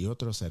crisis y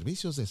otros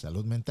servicios de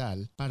salud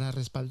mental para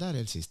respaldar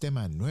el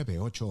sistema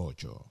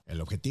 988. El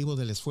objetivo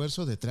del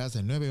esfuerzo detrás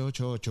de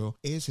 988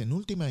 es, en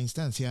última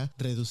instancia,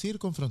 reducir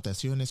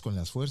confrontaciones con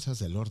las fuerzas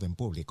del orden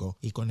público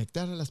y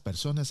conectar a las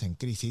personas en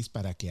crisis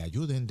para que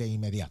ayuden de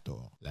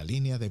inmediato. La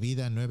línea de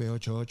vida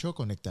 988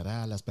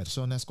 conectará a las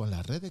personas con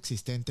la red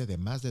existente de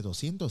más de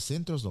 200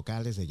 centros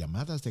locales de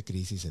llamadas de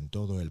crisis en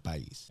todo el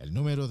país. El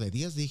número de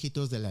 10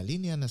 dígitos de la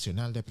Línea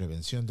Nacional de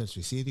Prevención del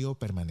Suicidio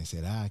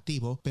permanecerá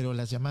activo, pero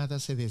las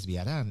llamadas se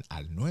desviarán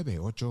al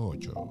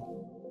 988.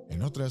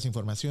 En otras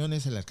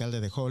informaciones, el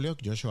alcalde de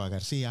Holyoke, Joshua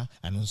García,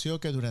 anunció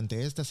que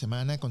durante esta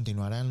semana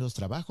continuarán los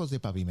trabajos de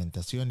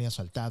pavimentación y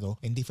asfaltado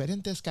en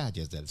diferentes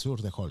calles del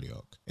sur de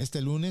Holyoke.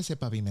 Este lunes se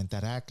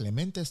pavimentará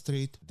Clemente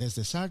Street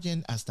desde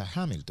Sargent hasta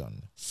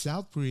Hamilton,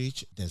 South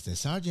Bridge desde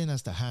Sargent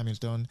hasta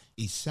Hamilton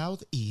y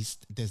South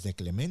East desde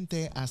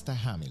Clemente hasta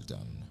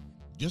Hamilton.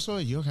 Yo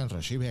soy Johan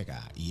Rashi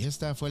Vega y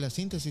esta fue la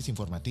síntesis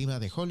informativa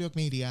de Holyoke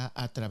Media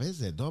a través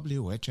de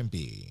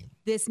WHMP.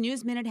 This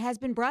News Minute has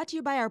been brought to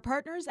you by our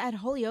partners at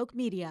Holyoke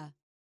Media.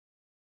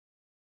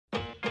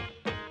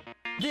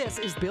 This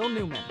is Bill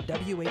Newman,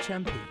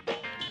 WHMP.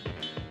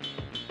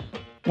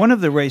 One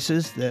of the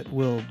races that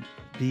will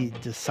be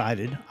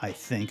decided, I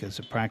think, as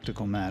a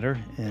practical matter,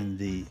 in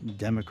the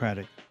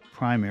Democratic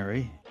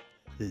primary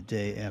the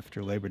day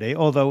after Labor Day,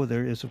 although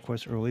there is, of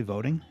course, early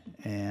voting,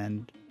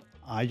 and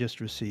I just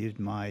received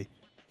my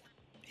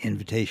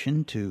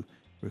invitation to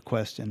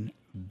request a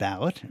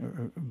ballot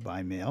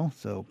by mail,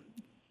 so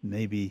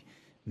maybe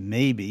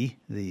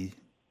the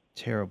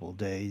terrible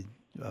day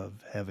of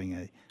having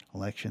an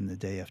election the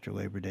day after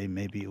Labor Day,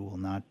 maybe it will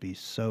not be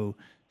so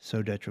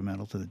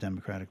detrimental to the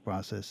democratic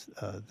process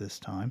this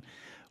time.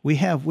 We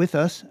have with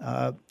us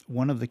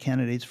one of the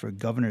candidates for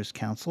Governor's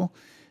Council.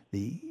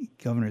 The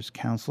Governor's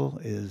Council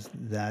is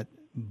that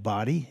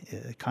body,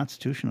 a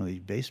constitutionally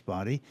based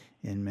body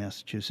in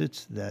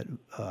Massachusetts that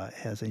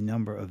has a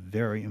number of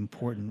very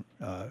important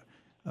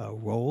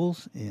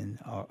roles in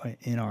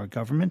our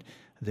government.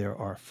 There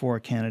are 4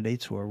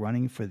 candidates who are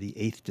running for the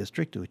 8th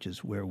District, which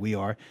is where we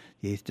are.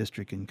 The 8th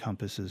District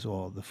encompasses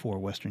all the 4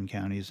 western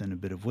counties and a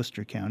bit of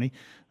Worcester County.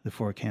 The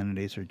 4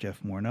 candidates are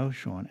Jeff Morneau,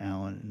 Sean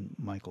Allen, and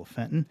Michael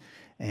Fenton,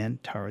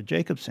 and Tara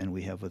Jacobson.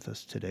 We have with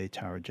us today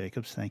Tara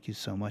Jacobs. Thank you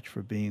so much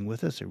for being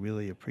with us. I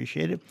really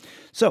appreciate it.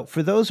 So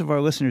for those of our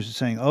listeners who are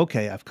saying,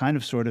 okay, I've kind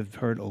of sort of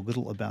heard a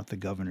little about the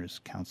Governor's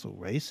Council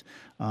race,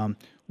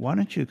 why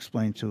don't you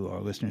explain to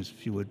our listeners,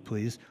 if you would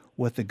please,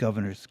 what the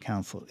Governor's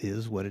Council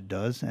is, what it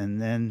does,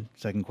 and then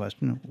second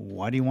question,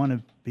 why do you want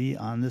to be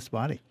on this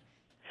body?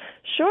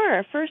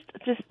 Sure. First,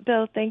 just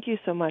Bill, thank you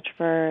so much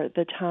for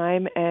the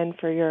time and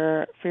for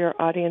your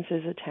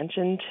audience's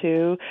attention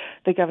to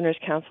the Governor's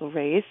Council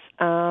race.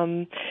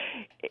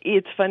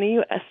 It's funny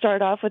you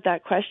start off with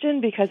that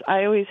question because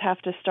I always have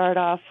to start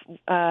off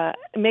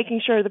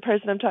making sure the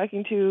person I'm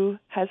talking to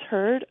has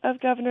heard of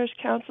Governor's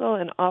Council,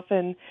 and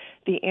often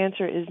the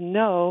answer is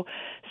no.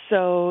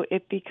 So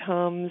it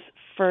becomes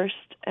first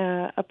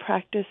a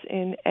practice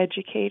in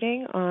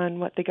educating on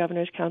what the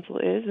Governor's Council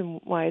is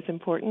and why it's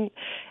important,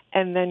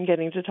 and then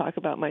getting to talk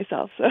about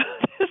myself. So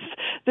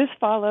this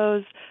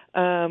follows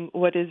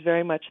what is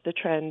very much the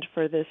trend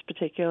for this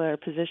particular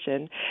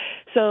position.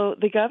 So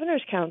the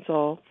Governor's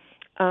Council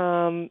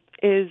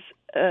is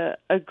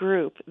a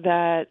group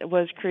that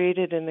was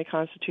created in the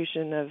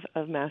Constitution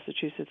of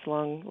Massachusetts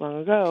long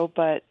ago,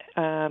 but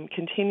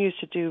continues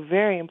to do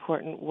very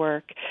important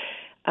work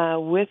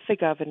with the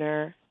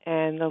governor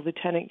and the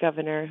lieutenant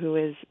governor, who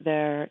is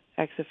their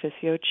ex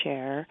officio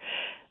chair.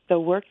 The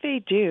work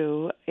they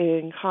do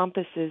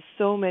encompasses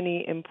so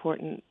many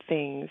important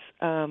things,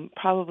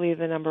 probably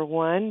the number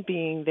one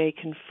being they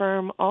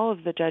confirm all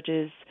of the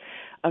judges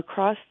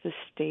across the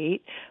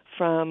state,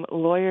 from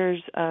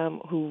lawyers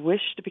who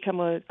wish to become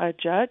a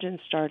judge and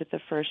start at the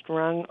first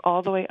rung,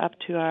 all the way up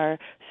to our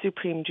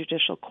Supreme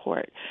Judicial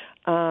Court.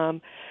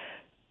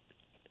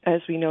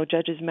 As we know,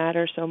 judges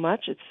matter so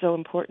much. It's so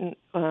important,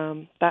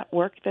 that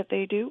work that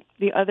they do.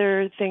 The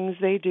other things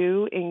they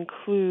do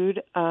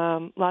include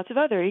lots of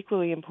other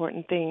equally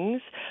important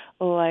things,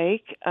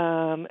 like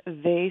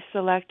they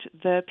select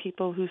the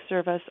people who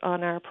serve us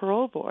on our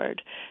parole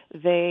board.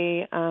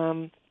 They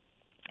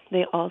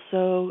They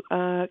also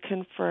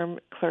confirm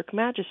clerk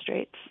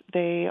magistrates.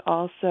 They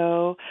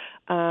also,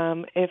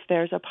 if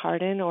there's a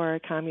pardon or a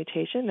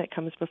commutation that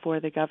comes before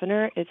the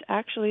governor, it's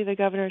actually the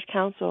governor's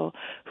council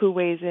who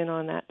weighs in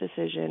on that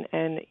decision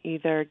and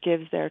either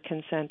gives their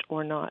consent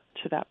or not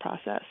to that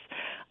process.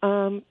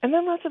 And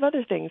then lots of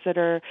other things that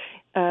are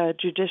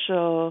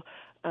judicial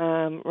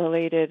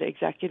related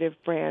executive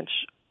branch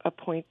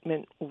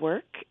appointment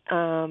work.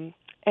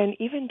 And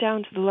even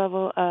down to the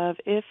level of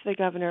if the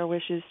governor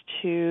wishes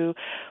to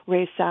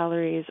raise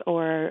salaries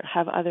or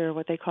have other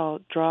what they call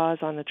draws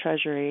on the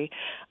Treasury,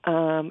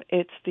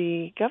 it's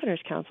the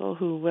governor's council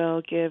who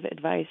will give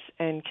advice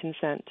and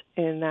consent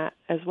in that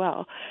as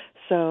well.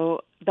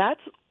 So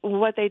that's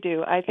what they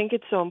do. I think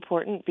it's so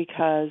important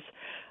because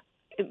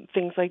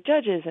things like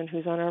judges and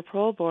who's on our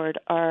parole board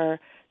are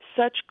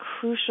such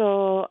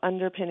crucial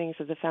underpinnings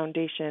of the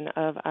foundation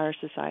of our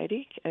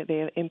society.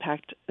 They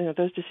impact,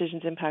 those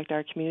decisions impact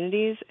our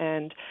communities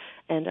and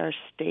our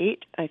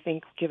state. I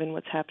think given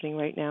what's happening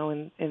right now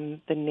in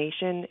the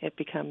nation, it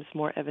becomes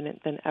more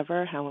evident than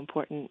ever how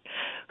important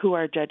who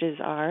our judges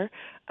are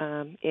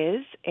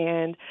is.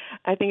 And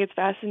I think it's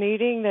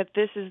fascinating that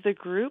this is the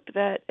group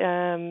that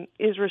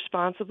is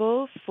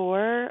responsible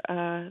for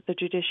the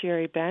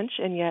judiciary bench,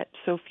 and yet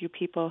so few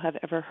people have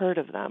ever heard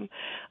of them.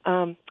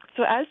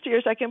 So as to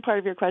your second part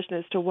of your question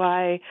as to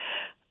why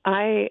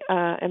I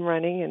am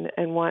running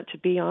and want to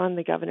be on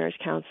the Governor's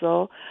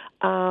Council,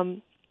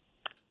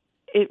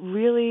 it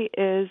really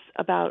is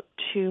about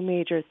two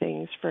major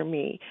things for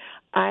me.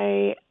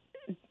 I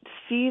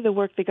see the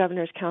work the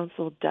Governor's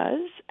Council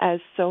does as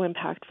so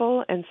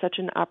impactful and such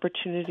an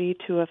opportunity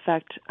to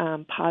affect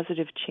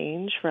positive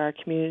change for our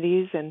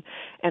communities and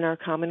our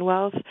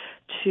Commonwealth,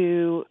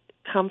 to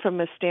come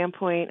from a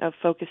standpoint of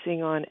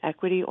focusing on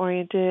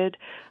equity-oriented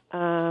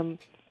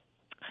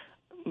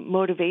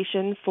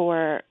motivation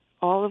for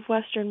all of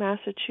Western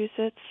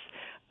Massachusetts,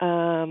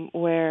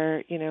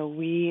 where,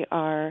 we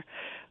are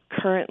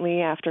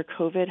currently, after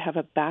COVID, have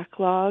a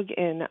backlog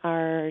in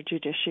our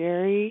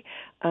judiciary.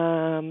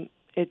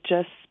 It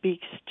just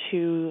speaks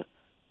to,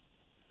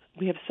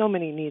 we have so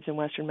many needs in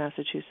Western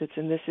Massachusetts,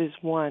 and this is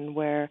one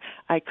where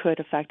I could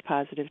affect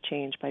positive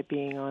change by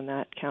being on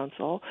that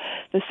council.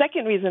 The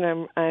second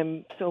reason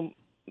I'm so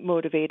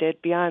motivated,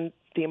 beyond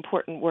the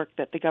important work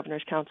that the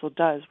Governor's Council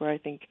does, where I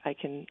think I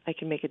can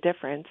make a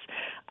difference,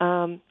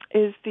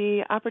 is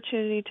the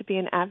opportunity to be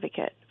an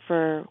advocate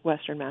for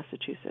Western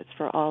Massachusetts,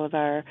 for all of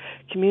our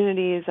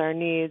communities, our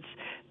needs.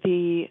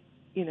 The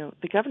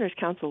Governor's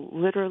Council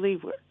literally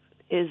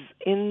is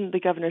in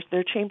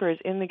their chamber is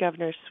in the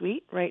Governor's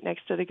suite, right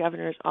next to the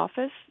Governor's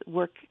office,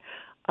 work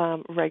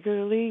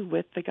regularly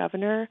with the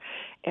Governor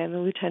and the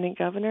Lieutenant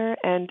Governor,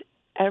 and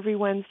every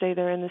Wednesday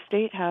they're in the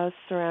State House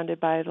surrounded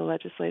by the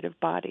legislative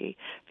body.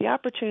 The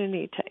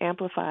opportunity to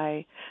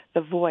amplify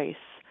the voice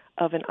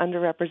of an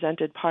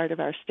underrepresented part of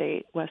our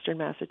state, Western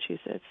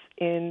Massachusetts,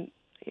 in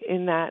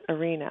that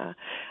arena,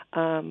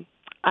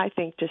 I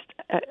think just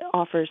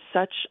offers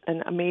such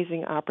an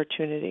amazing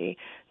opportunity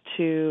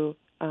to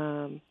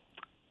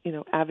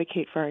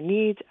advocate for our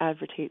needs,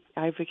 advocate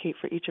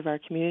for each of our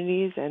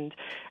communities and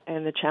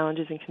the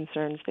challenges and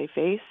concerns they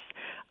face,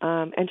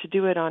 and to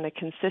do it on a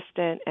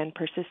consistent and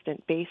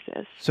persistent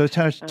basis. So,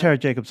 Tara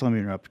Jacobs, let me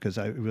interrupt because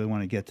I really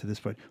want to get to this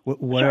point.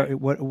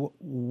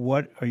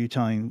 What are you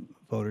telling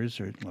voters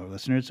or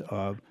listeners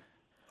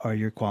are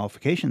your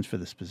qualifications for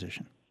this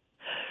position?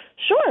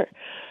 Sure.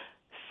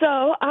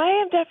 So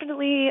I am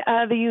definitely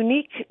the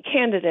unique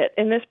candidate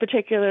in this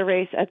particular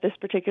race at this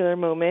particular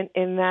moment,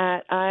 in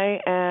that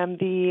I am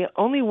the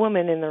only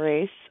woman in the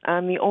race.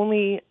 I'm the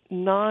only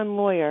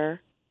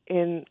non-lawyer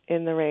in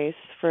the race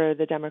for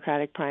the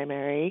Democratic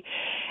primary,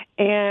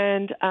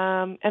 and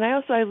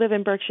I live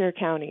in Berkshire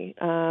County,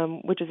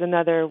 which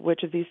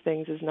of these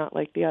things is not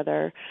like the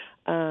other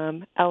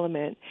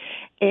element,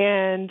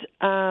 and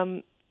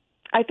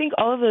I think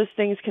all of those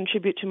things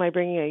contribute to my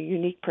bringing a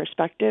unique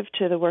perspective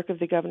to the work of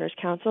the Governor's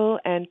Council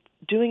and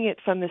doing it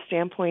from the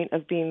standpoint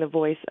of being the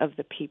voice of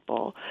the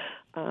people.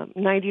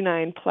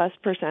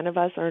 99+% of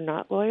us are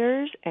not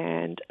lawyers,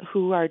 and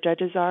who our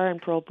judges are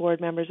and parole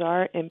board members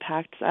are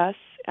impacts us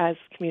as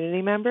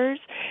community members,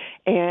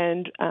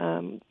 and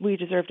we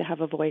deserve to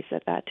have a voice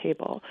at that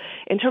table.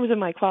 In terms of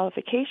my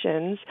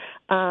qualifications,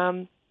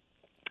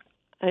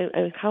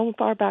 how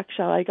far back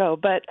shall I go?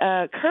 But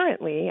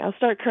currently, I'll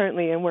start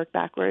currently and work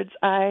backwards.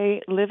 I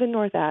live in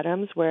North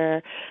Adams,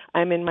 where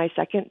I'm in my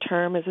second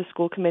term as a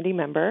school committee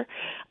member.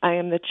 I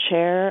am the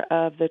chair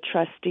of the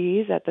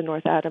trustees at the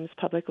North Adams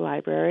Public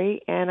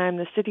Library, and I'm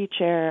the city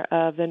chair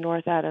of the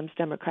North Adams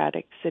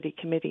Democratic City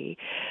Committee.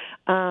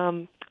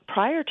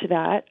 Prior to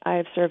that,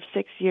 I've served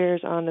 6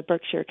 years on the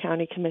Berkshire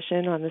County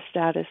Commission on the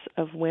Status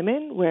of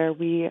Women, where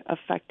we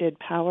affected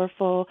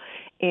powerful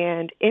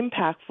and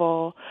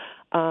impactful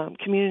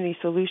community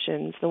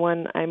solutions. The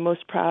one I'm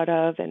most proud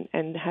of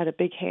and had a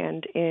big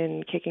hand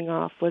in kicking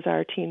off was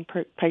our teen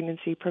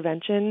pregnancy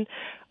prevention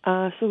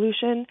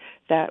solution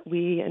that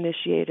we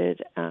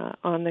initiated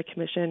on the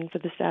Commission for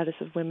the Status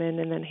of Women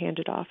and then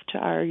handed off to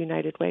our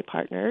United Way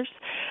partners.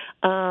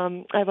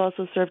 I've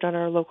also served on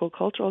our local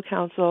cultural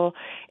council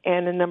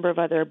and a number of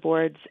other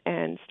boards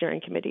and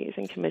steering committees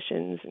and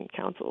commissions and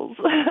councils.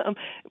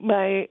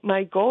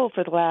 My goal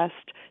for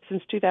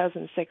since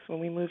 2006 when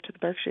we moved to the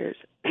Berkshires,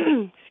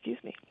 excuse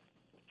me,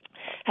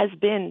 has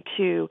been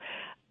to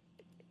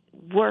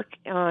work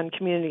on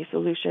community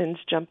solutions,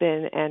 jump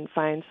in and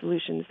find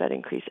solutions that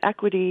increase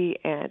equity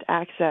and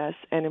access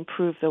and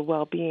improve the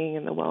well-being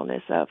and the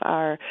wellness of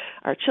our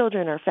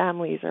children, our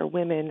families, our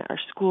women, our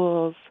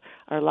schools,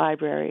 our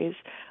libraries.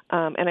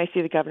 And I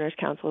see the Governor's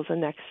Council as a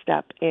next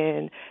step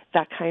in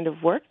that kind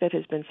of work that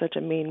has been such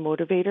a main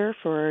motivator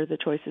for the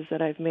choices that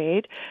I've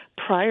made.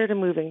 Prior to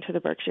moving to the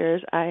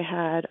Berkshires, I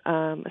had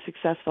a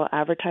successful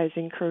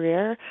advertising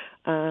career,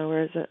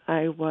 whereas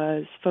I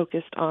was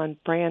focused on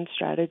brand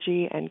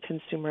strategy and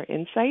consumer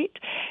insight.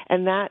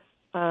 And that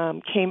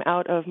came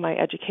out of my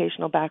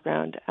educational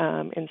background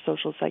in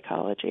social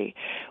psychology,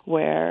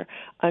 where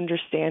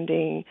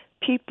understanding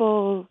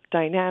people,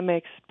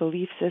 dynamics,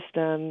 belief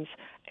systems,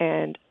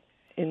 and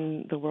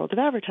in the world of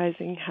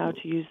advertising, how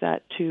to use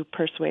that to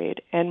persuade.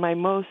 And my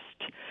most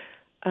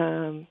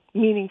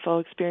meaningful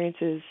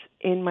experiences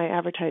in my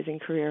advertising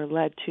career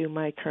led to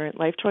my current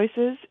life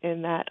choices,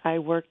 in that I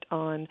worked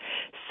on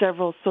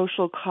several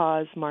social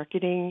cause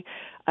marketing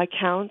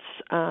accounts,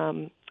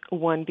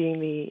 one being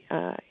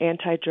the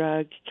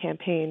anti-drug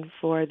campaign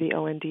for the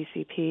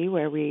ONDCP,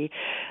 where we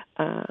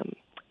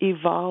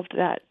evolved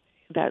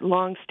that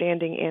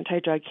long-standing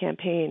anti-drug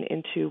campaign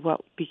into what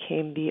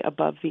became the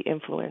Above the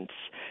Influence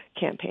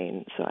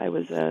campaign. So I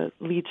was a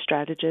lead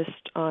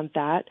strategist on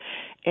that.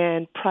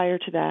 And prior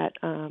to that,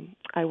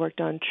 I worked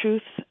on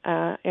Truth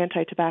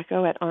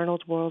Anti-Tobacco at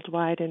Arnold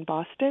Worldwide in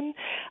Boston.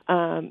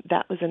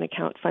 That was an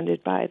account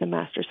funded by the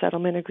Master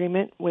Settlement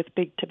Agreement with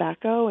Big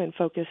Tobacco and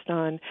focused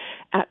on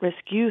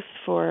at-risk youth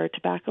for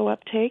tobacco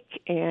uptake.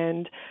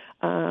 And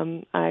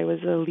I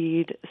was a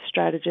lead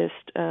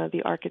strategist,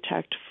 the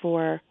architect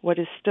for what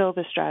is still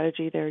the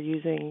strategy they're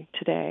using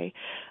today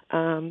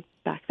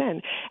back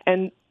then.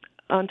 And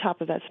on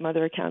top of that, some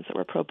other accounts that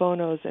were pro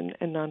bonos and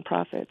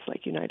nonprofits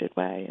like United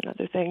Way and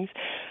other things.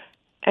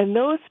 And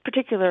those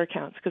particular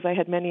accounts, because I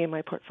had many in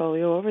my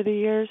portfolio over the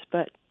years,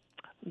 but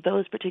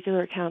those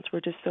particular accounts were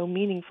just so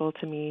meaningful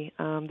to me.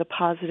 The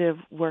positive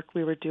work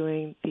we were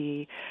doing,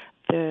 the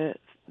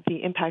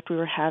impact we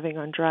were having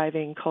on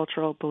driving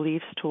cultural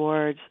beliefs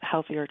towards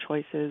healthier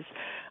choices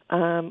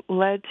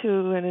led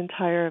to an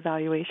entire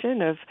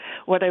evaluation of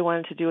what I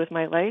wanted to do with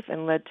my life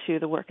and led to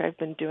the work I've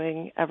been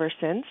doing ever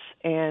since.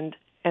 And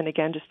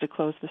again, just to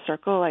close the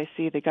circle, I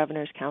see the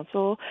Governor's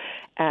Council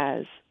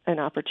as an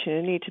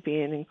opportunity to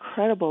be an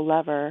incredible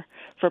lever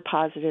for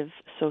positive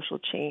social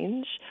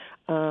change.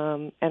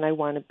 And I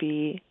want to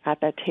be at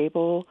that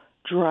table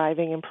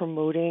driving and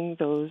promoting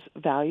those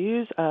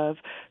values of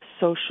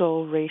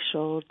social,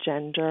 racial,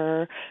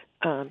 gender,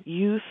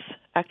 youth,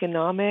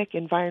 economic,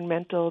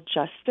 environmental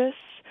justice,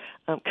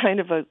 kind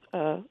of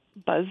a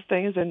buzz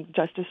thing as in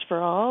justice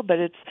for all, but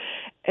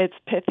it's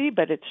pithy,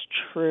 but it's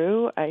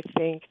true. I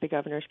think the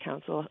Governor's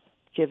Council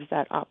gives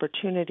that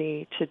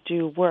opportunity to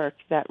do work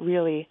that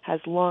really has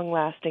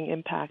long-lasting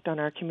impact on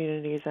our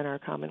communities and our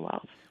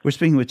Commonwealth. We're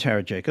speaking with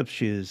Tara Jacobs.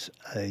 She is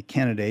a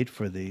candidate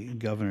for the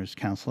Governor's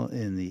Council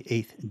in the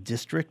 8th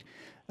District.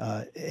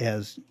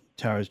 As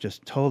Tara's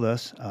just told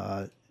us,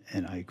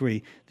 and I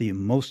agree, the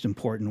most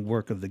important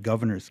work of the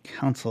Governor's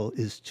Council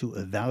is to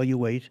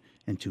evaluate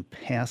and to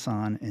pass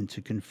on and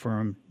to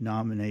confirm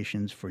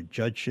nominations for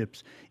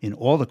judgeships in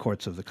all the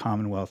courts of the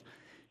Commonwealth.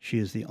 She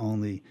is the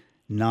only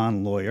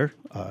non-lawyer,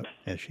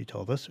 as she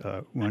told us,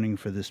 running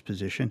for this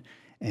position.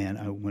 And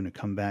I'm going to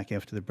come back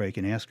after the break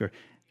and ask her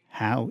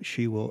how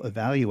she will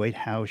evaluate,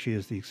 how she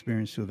has the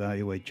experience to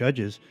evaluate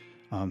judges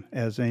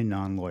as a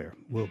non-lawyer.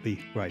 We'll be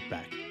right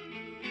back.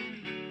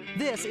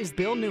 This is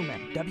Bill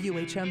Newman,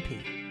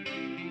 WHMP.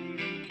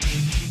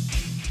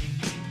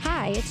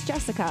 Hi, it's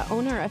Jessica,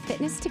 owner of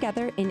Fitness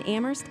Together in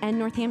Amherst and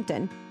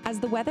Northampton. As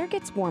the weather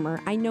gets warmer,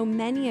 I know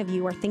many of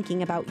you are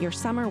thinking about your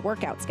summer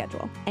workout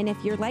schedule. And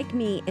if you're like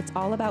me, it's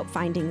all about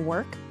finding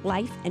work,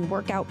 life, and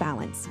workout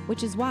balance,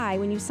 which is why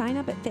when you sign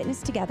up at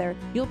Fitness Together,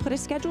 you'll put a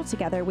schedule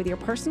together with your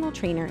personal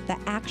trainer that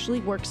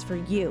actually works for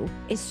you,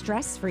 is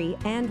stress-free,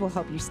 and will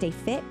help you stay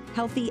fit,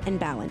 healthy, and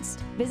balanced.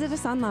 Visit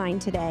us online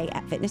today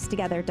at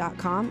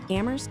fitnesstogether.com,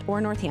 Amherst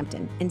or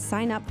Northampton, and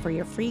sign up for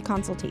your free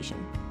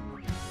consultation.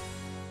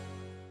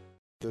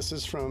 This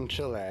is from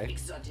Chile,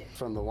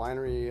 from the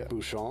winery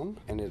Bouchon,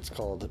 and it's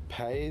called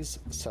País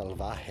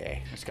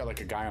Salvaje. It's got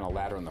like a guy on a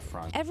ladder in the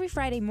front. Every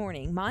Friday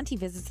morning, Monty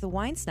visits the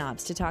Wine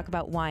Snobs to talk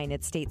about wine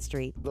at State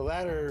Street. The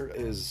ladder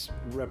is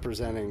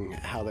representing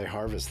how they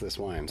harvest this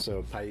wine.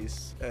 So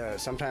País,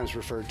 sometimes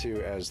referred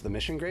to as the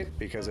mission grape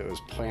because it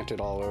was planted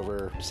all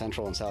over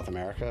Central and South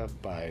America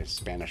by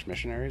Spanish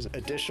missionaries.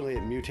 Additionally,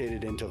 it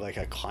mutated into like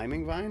a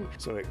climbing vine,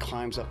 so it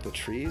climbs up the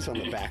trees on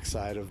the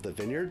backside of the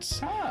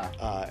vineyards,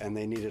 and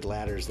they needed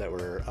ladders ladders that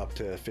were up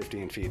to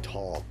 15 feet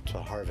tall to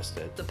harvest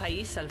it. The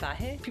País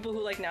Salvaje, people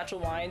who like natural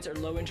wines or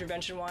low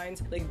intervention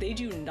wines, like they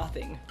do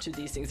nothing to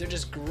these things. They're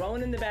just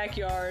grown in the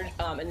backyard,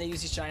 and they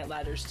use these giant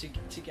ladders to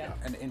get.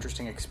 An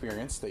interesting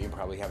experience that you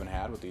probably haven't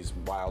had with these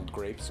wild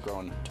grapes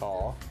growing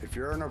tall. If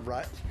you're in a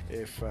rut,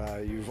 if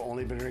you've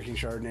only been drinking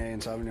Chardonnay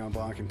and Sauvignon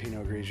Blanc and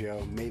Pinot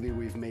Grigio, maybe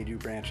we've made you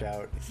branch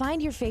out.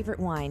 Find your favorite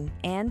wine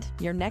and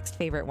your next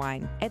favorite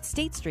wine at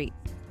State Street.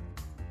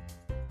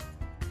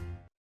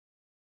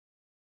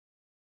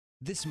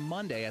 This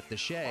Monday at the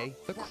Shea,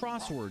 The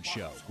Crossword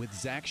Show with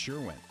Zach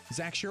Sherwin.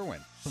 Zach Sherwin,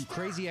 from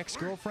Crazy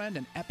Ex-Girlfriend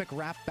and epic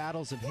rap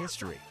battles of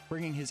history,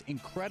 bringing his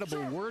incredible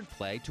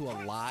wordplay to a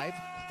live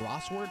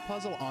crossword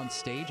puzzle on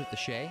stage at the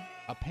Shea.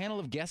 A panel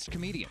of guest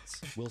comedians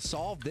will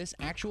solve this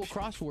actual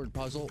crossword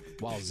puzzle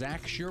while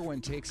Zach Sherwin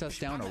takes us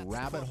down a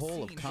rabbit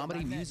hole of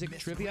comedy, music,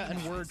 trivia, and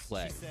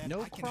wordplay.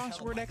 No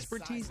crossword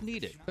expertise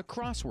needed. The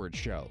Crossword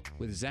Show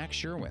with Zach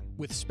Sherwin,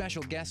 with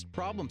special guest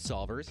problem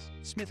solvers,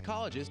 Smith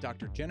College's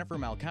Dr. Jennifer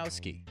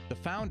Malkowski, the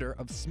founder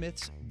of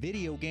Smith's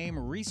Video Game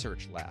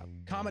Research Lab,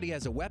 Comedy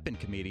as a Weapon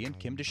comedian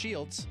Kim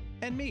DeShields,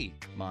 and me,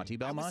 Monty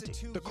Belmonte.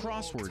 The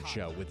Crossword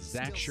Show with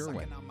Zach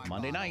Sherwin,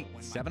 Monday night,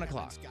 7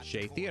 o'clock,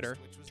 Shea Theater,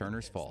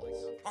 Turners Falls.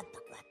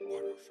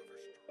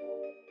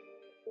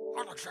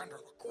 Alexander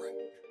the Great.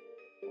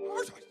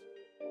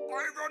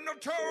 Ivan the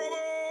Terrible.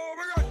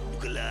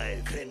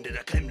 Nikolai Kremlin,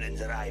 the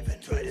Kremlin's arriving.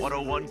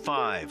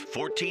 1015,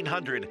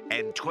 1400,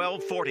 and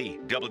 1240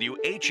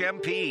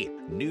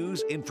 WHMP.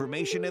 News,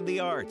 information, and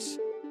the arts.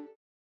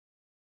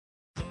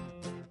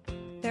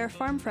 There are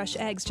farm fresh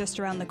eggs just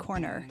around the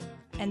corner,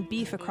 and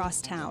beef across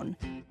town.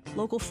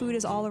 Local food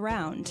is all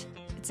around.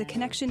 It's a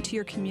connection to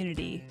your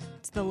community,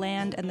 to the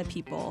land and the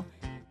people.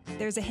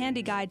 There's a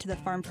handy guide to the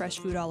farm fresh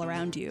food all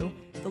around you,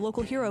 the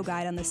Local Hero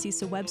Guide on the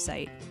CISA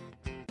website.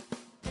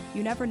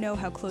 You never know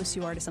how close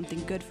you are to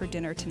something good for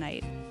dinner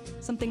tonight,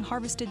 something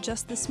harvested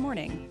just this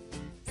morning.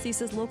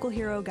 CISA's Local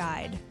Hero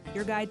Guide,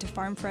 your guide to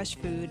farm fresh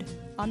food,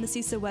 on the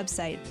CISA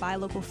website,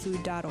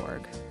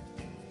 buylocalfood.org.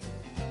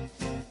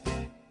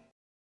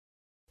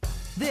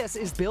 This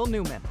is Bill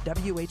Newman,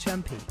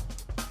 WHMP.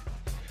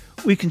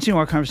 We continue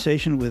our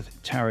conversation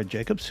with Tara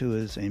Jacobs, who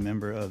is a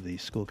member of the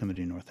School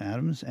Committee North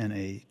Adams and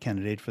a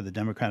candidate for the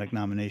Democratic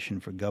nomination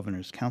for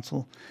Governor's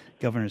Council.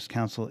 Governor's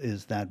Council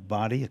is that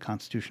body, a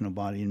constitutional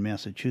body in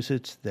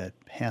Massachusetts, that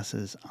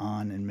passes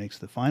on and makes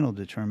the final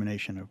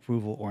determination of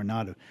approval or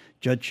not of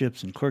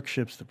judgeships and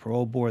clerkships, the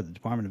parole board, the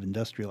Department of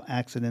Industrial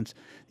Accidents,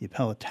 the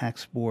appellate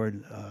tax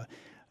board,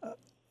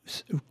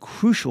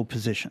 crucial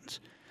positions.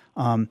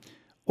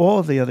 All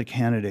of the other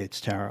candidates,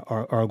 Tara,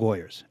 are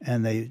lawyers,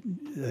 and they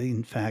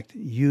in fact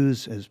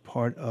use as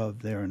part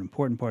of an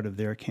important part of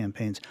their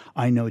campaigns,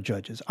 I know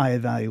judges, I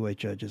evaluate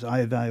judges,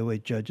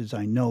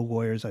 I know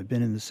lawyers, I've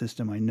been in the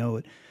system, I know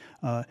it,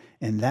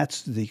 and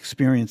that's the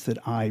experience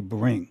that I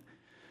bring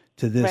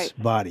to this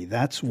body.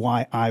 That's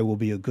why I will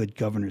be a good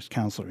governor's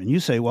counselor. And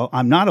you say, well,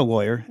 I'm not a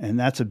lawyer, and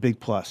that's a big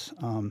plus.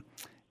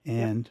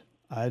 And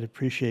I'd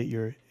appreciate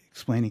your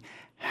explaining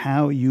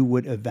how you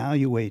would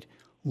evaluate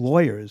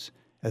lawyers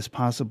as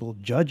possible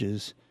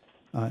judges,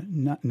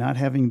 not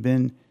having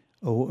been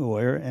a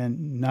lawyer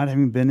and not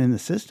having been in the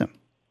system.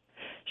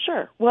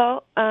 Sure.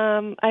 Well,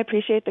 I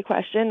appreciate the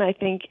question. I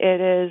think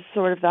it is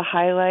sort of the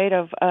highlight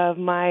of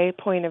my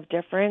point of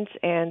difference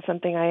and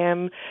something I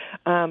am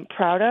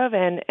proud of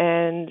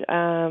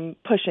and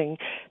pushing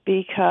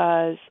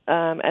because,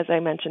 as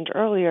I mentioned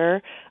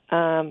earlier,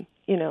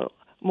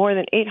 more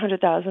than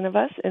 800,000 of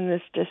us in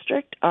this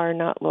district are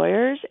not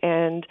lawyers,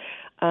 and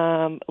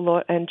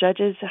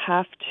judges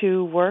have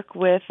to work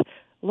with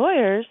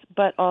lawyers,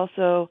 but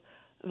also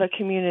the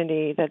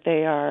community that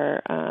they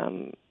are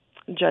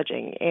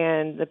judging,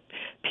 and the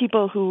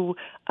people who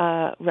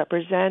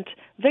represent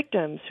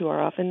victims who are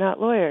often not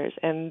lawyers,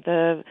 and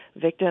the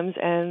victims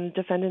and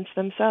defendants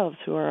themselves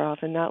who are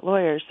often not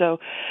lawyers. So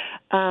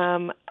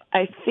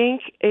I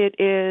think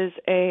it's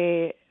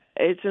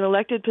an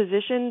elected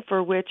position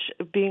for which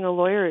being a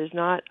lawyer is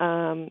not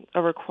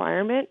a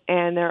requirement,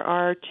 and there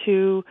are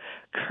two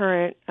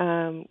current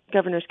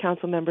Governor's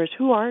Council members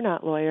who are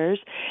not lawyers.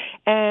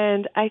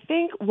 And I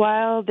think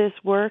while this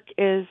work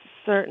is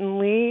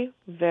certainly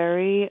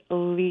very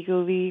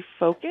legally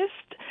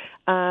focused,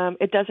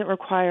 it doesn't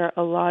require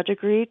a law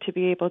degree to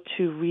be able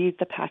to read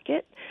the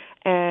packet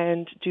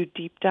and do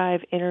deep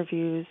dive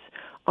interviews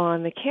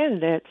on the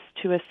candidates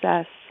to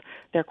assess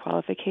their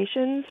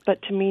qualifications, but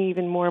to me,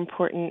 even more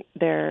important,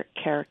 their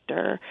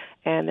character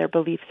and their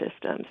belief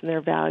systems and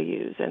their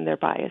values and their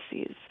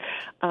biases.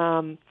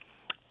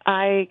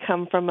 I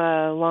come from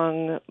a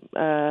long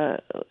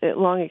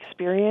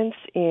experience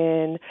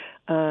in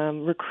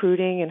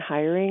recruiting and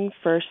hiring,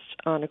 first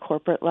on a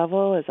corporate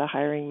level as a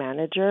hiring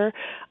manager,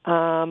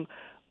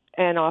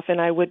 and often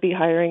I would be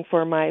hiring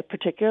for my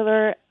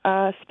particular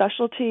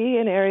specialty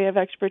and area of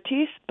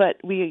expertise, but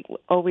we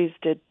always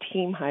did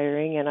team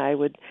hiring, and I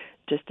would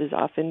just as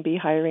often be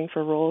hiring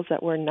for roles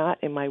that were not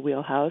in my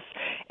wheelhouse,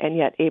 and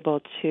yet able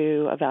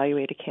to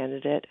evaluate a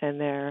candidate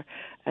and their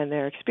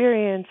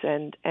experience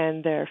and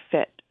their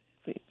fit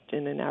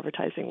involved in an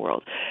advertising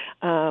world.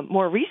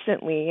 More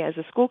recently, as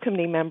a school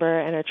committee member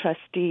and a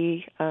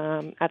trustee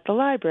at the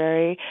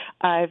library,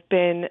 I've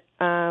been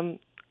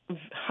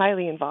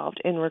highly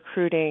involved in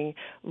recruiting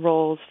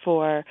roles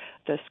for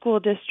the school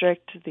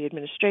district, the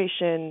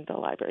administration, the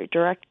library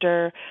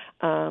director.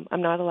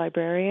 I'm not a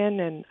librarian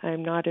and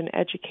I'm not an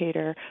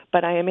educator,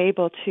 but I am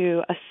able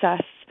to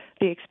assess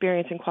the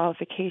experience and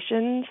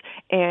qualifications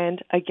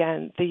and,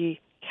 again, the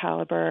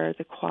caliber,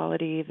 the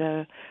quality,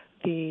 the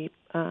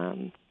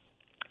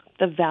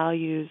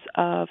values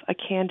of a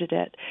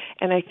candidate.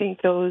 And I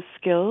think those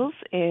skills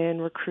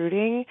in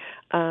recruiting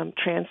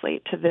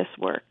translate to this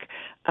work.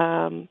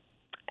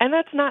 And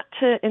that's not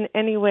to in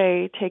any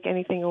way take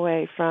anything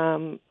away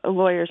from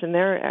lawyers in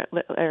their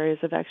areas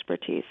of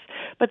expertise,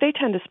 but they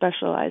tend to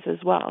specialize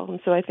as well. And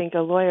so I think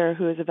a lawyer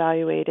who is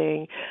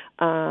evaluating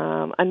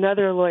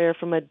another lawyer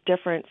from a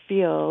different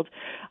field,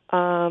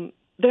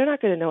 they're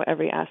not going to know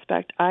every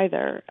aspect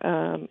either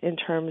in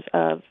terms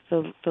of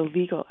the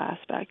legal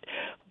aspect.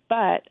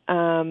 But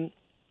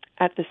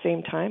at the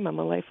same time, I'm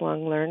a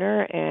lifelong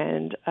learner,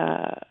 and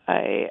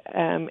I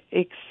am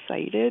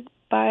excited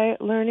by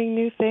learning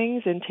new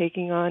things and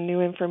taking on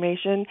new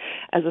information.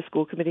 As a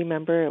school committee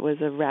member, it was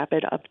a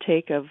rapid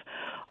uptake of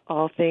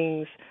all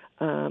things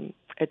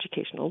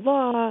educational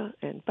law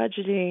and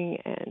budgeting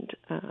and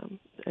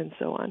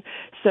so on.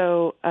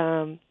 So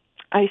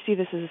I see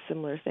this as a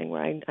similar thing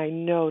where I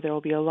know there will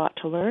be a lot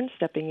to learn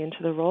stepping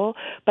into the role,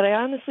 but I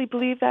honestly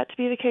believe that to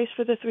be the case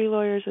for the three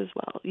lawyers as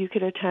well. You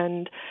could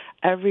attend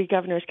every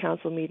governor's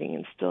council meeting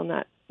and still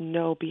not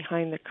know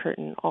behind the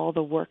curtain all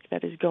the work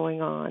that is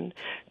going on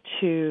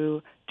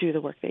to do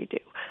the work they do.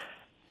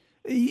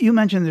 You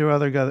mentioned there are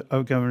other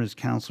governor's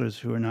counselors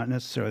who are not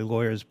necessarily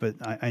lawyers, but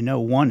I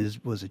know one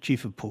was a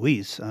chief of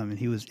police, and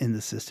he was in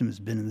the system, has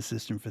been in the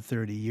system for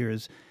 30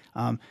 years.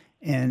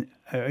 And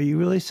are you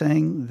really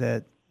saying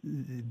that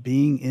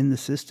being in the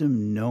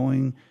system,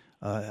 knowing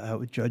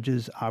how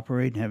judges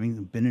operate, and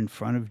having been in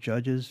front of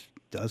judges,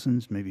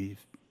 dozens, maybe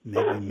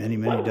many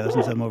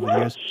dozens of them over the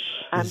years.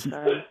 I'm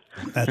sorry.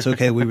 That's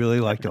okay. We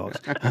really like dogs.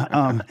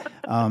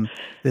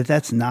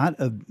 That's not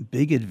a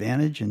big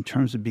advantage in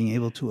terms of being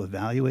able to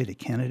evaluate a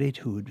candidate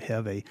who would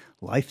have a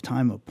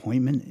lifetime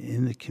appointment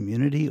in the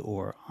community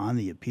or on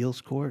the appeals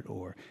court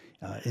or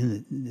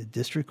in the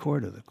district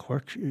court or the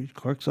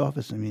clerk's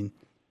office. I mean,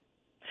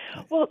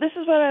 well, this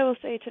is what I will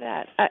say to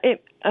that.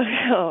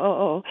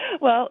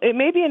 Well, it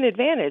may be an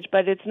advantage,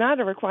 but it's not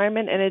a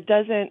requirement, and it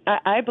doesn't.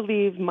 I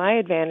believe my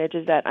advantage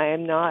is that I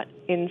am not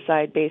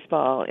inside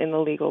baseball in the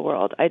legal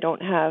world. I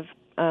don't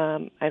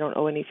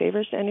owe any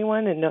favors to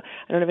anyone, and I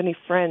don't have any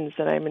friends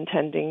that I'm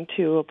intending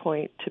to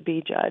appoint to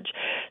be judge.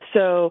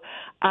 So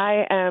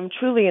I am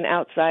truly an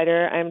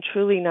outsider. I'm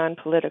truly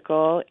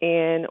non-political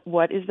in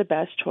what is the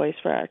best choice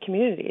for our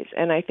communities,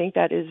 and I think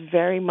that is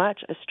very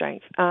much a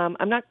strength.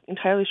 I'm not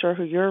entirely sure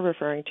who you're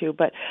referring to,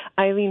 but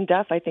Eileen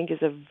Duff, I think,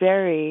 is a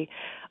very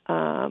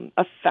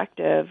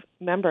effective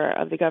member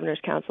of the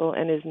Governor's Council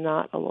and is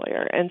not a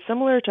lawyer. And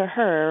similar to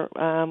her,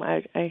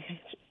 I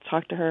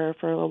talked to her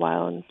for a little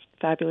while in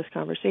fabulous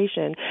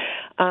conversation.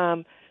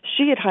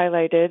 She had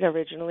highlighted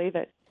originally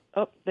that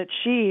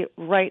she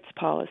writes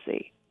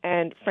policy.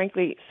 And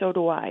frankly, so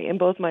do I. In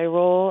both my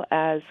role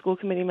as school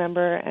committee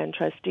member and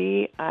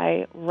trustee,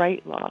 I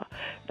write law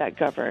that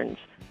governs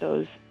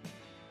those.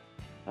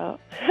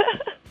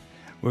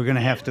 We're going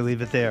to have to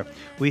leave it there.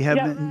 We have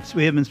been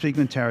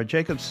speaking with Tara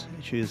Jacobs.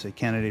 She is a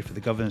candidate for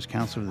the Governor's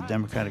Council of the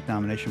Democratic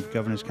nomination for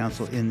Governor's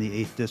Council in the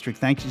 8th District.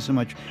 Thank you so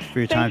much for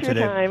your time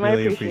today. Time.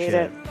 Really I appreciate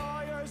it.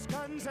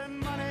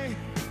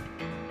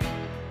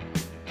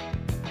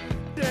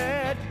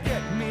 Dad,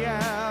 get me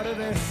out of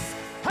this.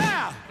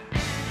 Ha!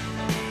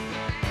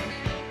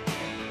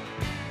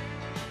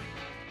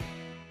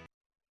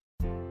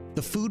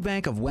 The Food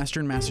Bank of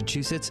Western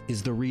Massachusetts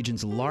is the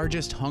region's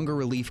largest hunger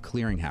relief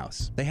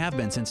clearinghouse. They have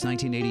been since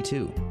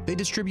 1982. They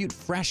distribute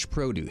fresh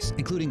produce,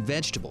 including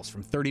vegetables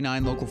from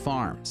 39 local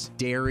farms,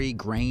 dairy,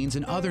 grains,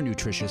 and other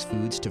nutritious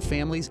foods to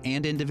families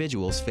and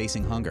individuals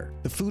facing hunger.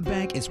 The Food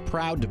Bank is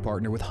proud to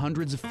partner with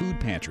hundreds of food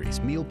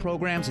pantries, meal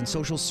programs, and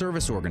social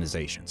service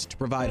organizations to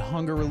provide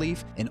hunger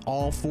relief in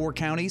all 4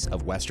 counties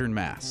of Western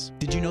Mass.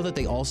 Did you know that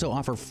they also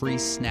offer free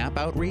SNAP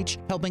outreach,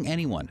 helping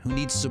anyone who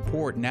needs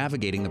support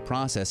navigating the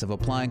process of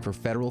applying for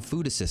federal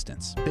food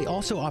assistance? They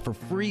also offer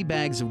free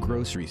bags of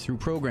groceries through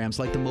programs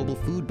like the Mobile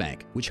Food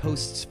Bank, which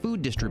hosts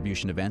food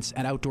distribution events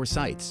at outdoor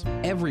sites.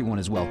 Everyone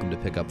is welcome to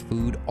pick up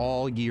food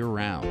all year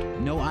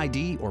round. No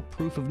ID or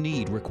proof of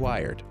need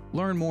required.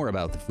 Learn more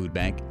about the Food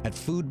Bank at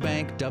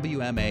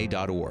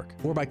foodbankwma.org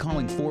or by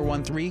calling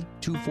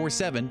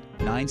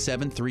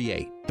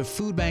 413-247-9738. The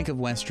Food Bank of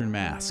Western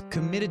Mass,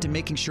 committed to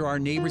making sure our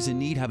neighbors in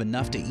need have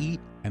enough to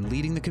eat and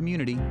leading the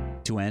community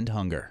to end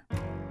hunger.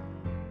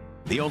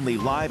 The only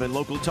live and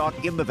local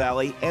talk in the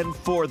Valley and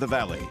for the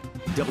Valley.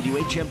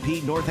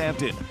 WHMP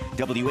Northampton,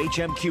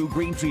 WHMQ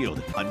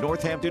Greenfield, a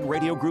Northampton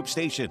Radio Group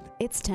station. It's